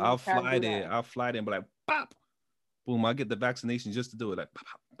 distance, Yo, so I'll you can't fly do there. that. I'll fly there and be like, pop, boom. I get the vaccination just to do it. Like,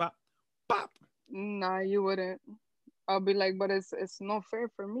 pop, pop, pop. Nah, you wouldn't. I'll be like, but it's no fair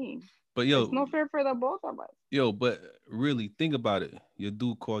for me. But It's yo, no fair for the both of us. but really think about it. Your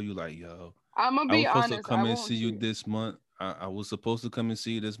dude call you like, yo, I'm gonna I be was supposed to honest. I come and won't see you cheat. this month. I was supposed to come and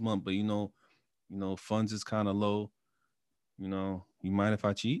see you this month, but funds is kind of low. You mind if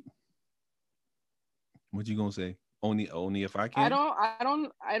I cheat? What you gonna say? Only if I I can? don't. I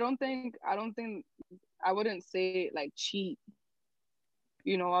don't. I don't think. I don't think. I wouldn't say like cheat.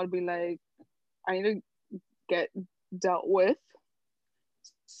 I'll be like, I need to get dealt with.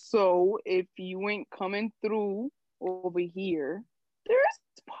 So if you ain't coming through over here, there's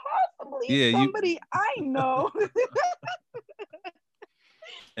possibly Yeah, somebody I know.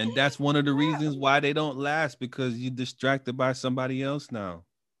 and that's one of the Yeah, reasons why they don't last, because you're distracted by somebody else now.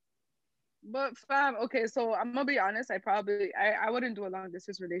 but fam, okay, so I'm gonna be honest. I wouldn't do a long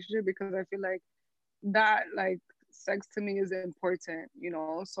distance relationship because I feel like that like sex to me is important.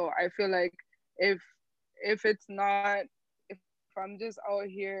 So I feel like if it's not, if I'm just out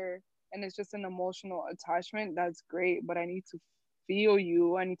here and it's just an emotional attachment, that's great, but I need to feel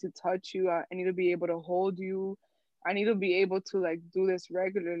you, I need to touch you, I need to be able to hold you, I need to be able to like do this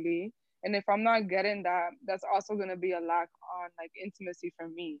regularly. And if I'm not getting that, that's also going to be a lack on like intimacy for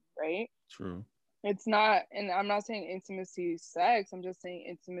me, right? True. It's not, and I'm not saying intimacy sex, I'm just saying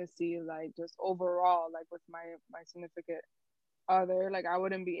intimacy like just overall, like with my significant other. Like I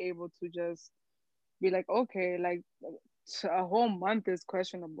wouldn't be able to just be like, okay, like a whole month is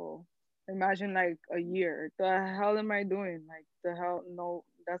questionable. Imagine like a year. The hell am I doing? Like the hell, no,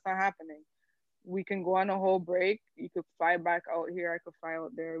 that's not happening. We can go on a whole break. You could fly back out here. I could fly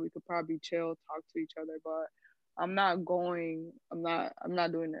out there. We could probably chill, talk to each other. But I'm not going. I'm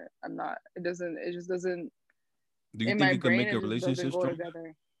not doing it. I'm not. It doesn't. It just doesn't. Do you In think my it could brain, make it a just doesn't relationship go strong?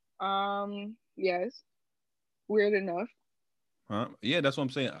 together. Yes. Weird enough. Huh? Yeah, that's what I'm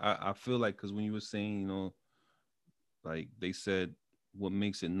saying. I feel like, because when you were saying, like they said, what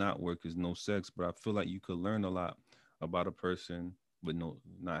makes it not work is no sex, but I feel like you could learn a lot about a person with no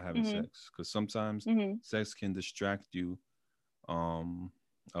not having Mhm. sex, because sometimes Mhm. sex can distract you, um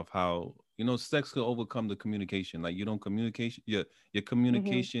of how, sex could overcome the communication. Like, you don't communicate, your Mhm.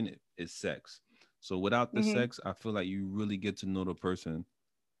 communication is sex. So without the Mm-hmm. sex, I feel like you really get to know the person.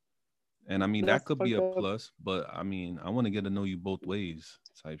 And I mean, that That's could be fucked a up. plus, but I mean, I want to get to know you both ways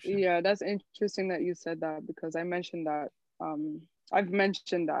type shit. Yeah, that's interesting that you said that because I mentioned that. Um, I've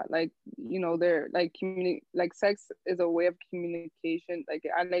mentioned that, like, they're like like sex is a way of communication. Like,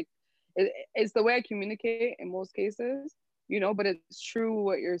 it's the way I communicate in most cases, but it's true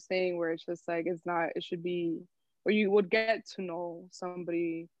what you're saying, where it's just like it's not. It should be, or you would get to know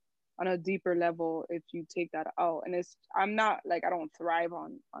somebody on a deeper level if you take that out. And I'm not like I don't thrive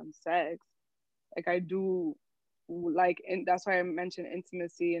on sex. Like I do, like, and that's why I mentioned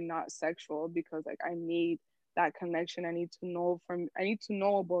intimacy and not sexual, because like I need that connection. I need to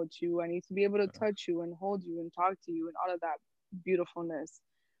know about you. I need to be able to touch you and hold you and talk to you and all of that beautifulness.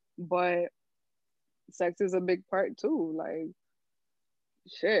 But sex is a big part too. Like,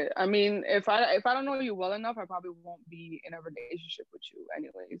 shit. I mean, if I don't know you well enough, I probably won't be in a relationship with you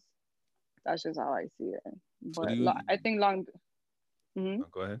anyways. That's just how I see it. So But do you I think long. Mhm.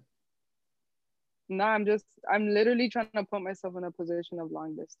 go ahead? No, I'm literally trying to put myself in a position of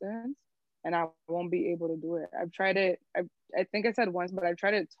long distance, and I won't be able to do it. I've tried it. I think I said once, but I've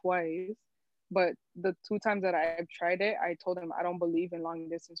tried it twice. But the two times that I've tried it, I told him I don't believe in long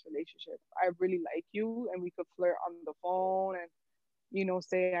distance relationship. I really like you, and we could flirt on the phone and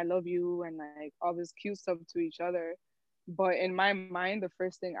say I love you and like all this cute stuff to each other. But in my mind, the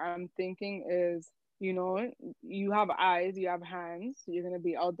first thing I'm thinking is, you have eyes, you have hands, you're gonna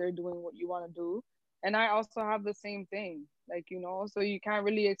be out there doing what you want to do. And I also have the same thing, like, so you can't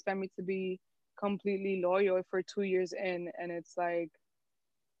really expect me to be completely loyal if we're 2 years in and it's like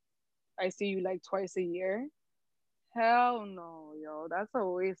I see you like twice a year. Hell no, yo, that's a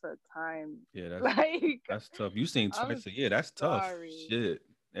waste of time. Yeah, Like, that's tough. You saying I'm twice a year? That's tough. sorry. Shit,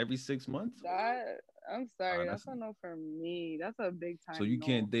 every 6 months? What? I'm sorry, that's That's a no for me. That's a big so time you no.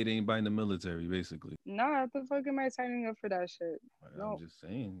 can't date anybody in the military, basically. Nah, what the fuck am I signing up for that shit? I'm No. just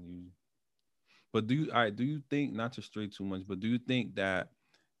saying you. But do you? All right. Do you think, not to stray too much, but do you think that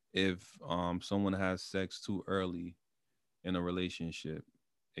if someone has sex too early in a relationship,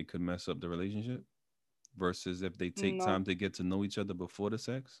 it could mess up the relationship? Versus if they take time No. to get to know each other before the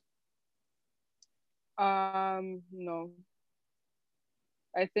sex? No.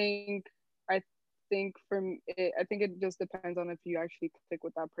 I think I think I think it just depends on if you actually click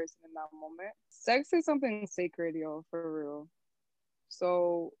with that person in that moment. Sex is something sacred, yo, for real.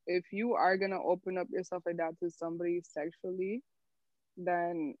 So if you are gonna open up yourself like that to somebody sexually,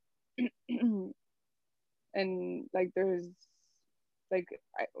 then and like there's like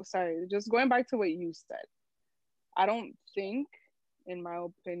sorry, just going back to what you said. I don't think, in my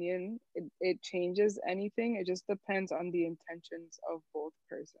opinion, it changes anything. It just depends on the intentions of both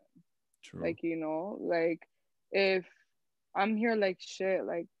persons. True. Like, like if I'm here like shit,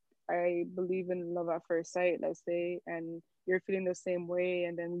 like I believe in love at first sight, let's say, and you're feeling the same way,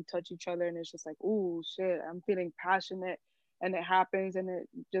 and then we touch each other, and it's just like, ooh, shit, I'm feeling passionate, and it happens, and it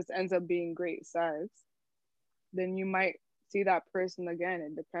just ends up being great sex, then you might see that person again.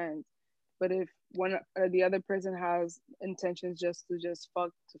 It depends. But if one or the other person has intentions just to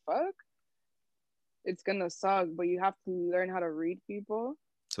fuck, it's gonna suck. But you have to learn how to read people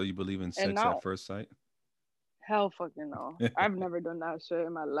So you believe in and sex at not first sight? hell fucking no. I've never done that shit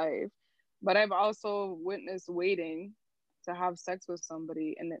in my life. But I've also witnessed waiting to have sex with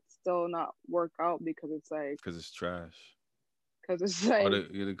somebody and it still not work out Because it's trash. because it's Or like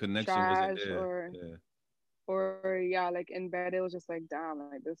the connection wasn't trash there. Yeah. or yeah, like in bed it was just like damn,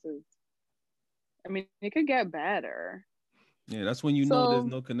 like this is, I mean, it could get better. Yeah, that's when you know there's So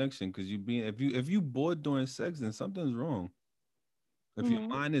no connection. Because you being if you bored during sex, then something's wrong. If your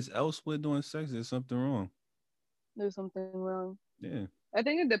mhm, mind is elsewhere during sex, there's something wrong. there's something wrong. Yeah. I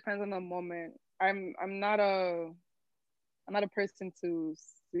think it depends on the moment. I'm not a person to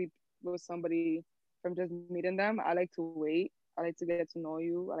sleep with somebody from just meeting them. I like to wait. I like to get to know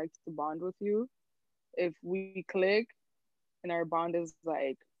you. I like to bond with you. If we click and our bond is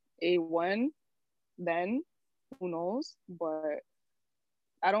like A1, then who knows? But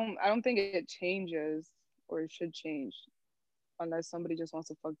I don't think it changes or it should change unless somebody just wants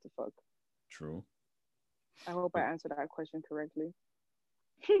to fuck to fuck. True. I hope I But answered that question correctly.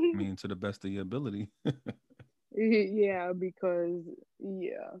 I mean, to the best of your ability. Yeah, because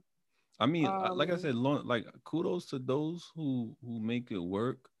yeah. I mean, like I Um said, like kudos to those who make it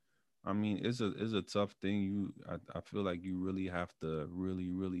work. I mean, it's a tough thing. I feel like you really have to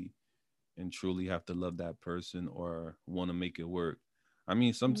really and truly have to love that person or want to make it work. I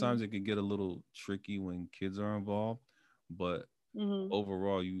mean, mhm, sometimes it could get a little tricky when kids are involved, but mhm,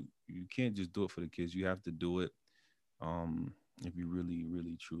 overall, you can't just do it for the kids. You have to do it. Um, if you really,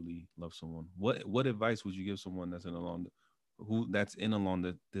 really, truly love someone. What advice would you give someone that's in a long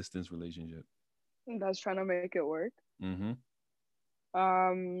distance relationship? That's trying to make it work. Mm-hmm.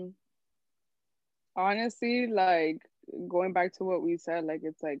 Um, Honestly, like going back to what we said, like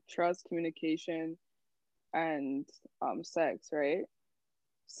it's like trust, communication, and sex, right?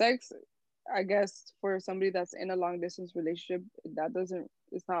 Sex, I guess for somebody that's in a long distance relationship, that doesn't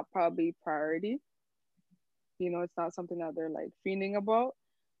it's not probably priority. It's not something that they're like fiending about.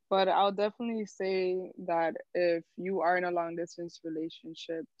 But I'll definitely say that if you are in a long distance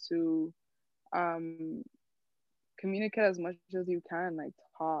relationship, to um communicate as much as you can, like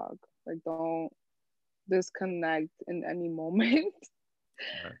talk, like don't disconnect in any moment.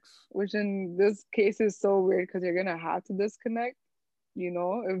 Facts. Which in this case is so weird because you're gonna have to disconnect,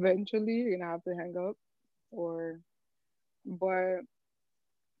 eventually you're gonna have to hang up, or but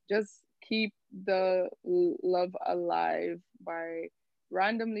just keep the love alive by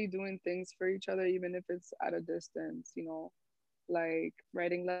randomly doing things for each other, even if it's at a distance, like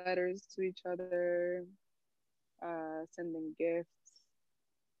writing letters to each other, sending gifts,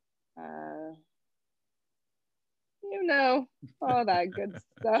 uh, all that good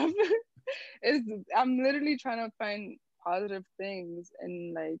stuff. Is I'm literally trying to find positive things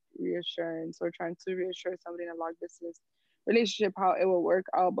and like reassurance, or trying to reassure somebody in a long distance relationship how it will work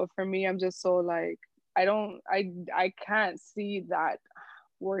out. But for me, I'm just so like I can't see that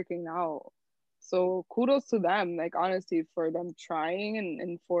working out. So kudos to them, like honestly, for them trying,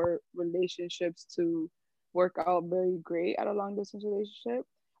 and for relationships to work out very great at a long distance relationship.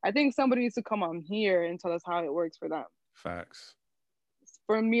 I think somebody needs to come on here and tell us how it works for them, Facts.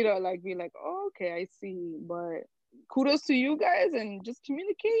 for me to like be like, oh, okay, I see. But kudos to you guys, and just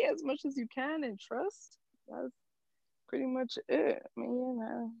communicate as much as you can and trust. That's pretty much it. I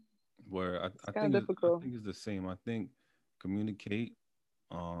mean, Where it's kind of I difficult. think it's the same. I think communicate.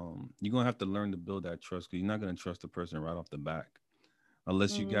 You're gonna have to learn to build that trust because you're not gonna trust the person right off the back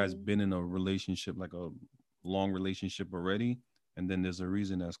unless you guys Mm-hmm. been in a relationship, like a long relationship already, and then there's a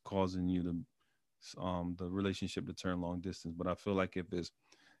reason that's causing you to the relationship to turn long distance. But I feel like if it's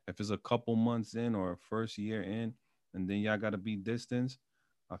a couple months in or a first year in, and then y'all gotta be distance,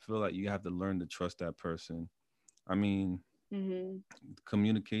 I feel like you have to learn to trust that person. I mean, Mm-hmm.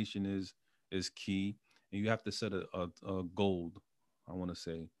 communication is key, and you have to set a goal. I want to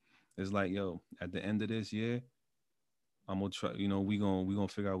say it's like, yo, at the end of this year, I'm gonna try, we gonna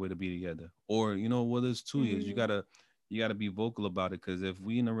figure out a way to be together, or whether it's 2 years, you Mm-hmm. gotta you gotta be vocal about it, because if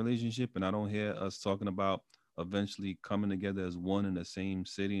we in a relationship and I don't hear us talking about eventually coming together as one in the same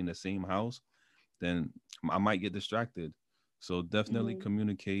city, in the same house, then I might get distracted. So definitely Mm-hmm.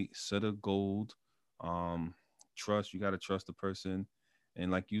 communicate, set a goal, um, trust. You got to trust the person,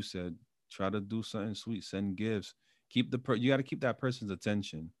 and like you said, try to do something sweet, send gifts. You got to keep that person's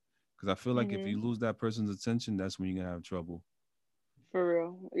attention, because I feel like if Mm-hmm. you lose that person's attention, that's when you're gonna have trouble. For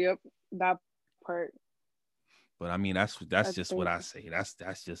real. Yep. That part. But I mean, I that's just what think. I say.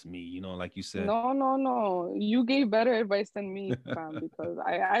 That's just me. Like you said. No, no, no. You gave better advice than me, fam, because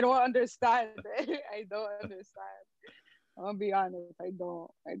I don't understand. I don't understand. I'm gonna be honest. I don't.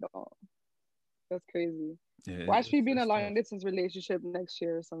 I don't. That's crazy. Yeah, Watch me be in a it's long tough. distance relationship next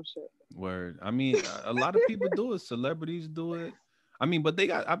year or some shit. Word. I mean, a lot of people do it. Celebrities do it. I mean, but they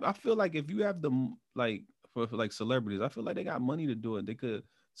got. I feel like if you have the like for like celebrities, I feel like they got money to do it. They could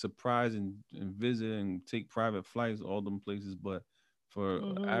surprise and visit and take private flights all them places. But for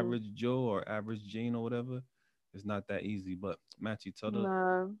Mm-hmm. average Joe or average Jane or whatever, it's not that easy. But Matchy, Nah. tell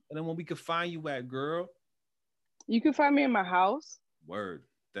them when we can find you at, girl. You can find me in my house. Word.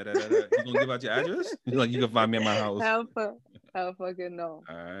 Da da da da. You gonna give out your address? Like you can find me at my house. Hell, hell fucking no.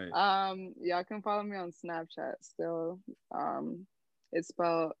 All right. Y'all can follow me on Snapchat still. Um, it's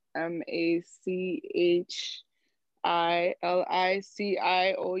spelled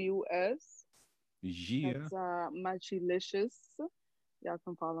MACHILICIOUS. Yeah. That's Machilicious. Y'all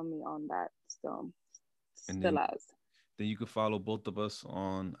can follow me on that still. And Still as. then you can follow both of us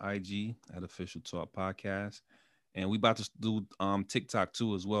on IG at Official Talk Podcast. And we about to do TikTok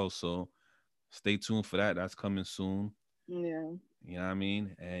too as well. So stay tuned for that. That's coming soon. Yeah. You know what I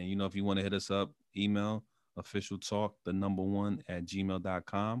mean? And if you want to hit us up, email official talk the number one at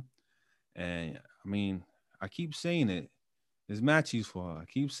gmail.com. And I mean, I keep saying it. It's Matchy's fault. I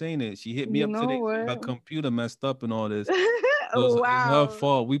keep saying it. She hit me You up know today. Her what? computer messed up and all this. So it's her Wow.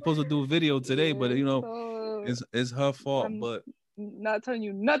 fault. We supposed to do a video today, but Yeah, so it's her fault. I'm But not telling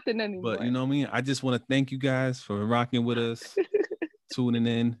you nothing you anymore. know what I mean? I just want to thank you guys for rocking with us, tuning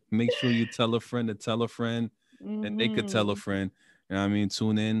in. Make sure you tell a friend to tell a friend, and they could tell a Mm-hmm. friend. You know what I mean?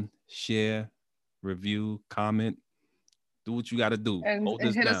 Tune in, share, review, comment. Do what you got to do. And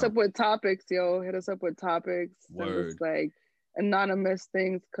hit us up with topics, yo. Hit us up with topics. Send us like anonymous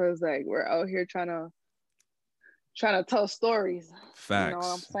things, because like we're out here trying to tell stories. Facts. You know what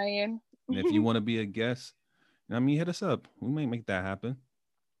I'm saying? And if you want to be a guest, I mean, hit us up. We may make that happen.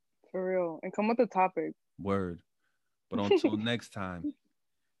 For real. And come with a topic. Word. But until next time,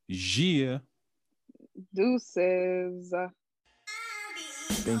 yeah. Deuces.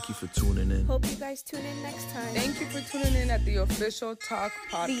 Thank you for tuning in. Hope you guys tune in next time. Thank you for tuning in at the Official Talk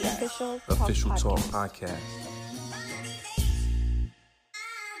Podcast. The Official Talk Podcast.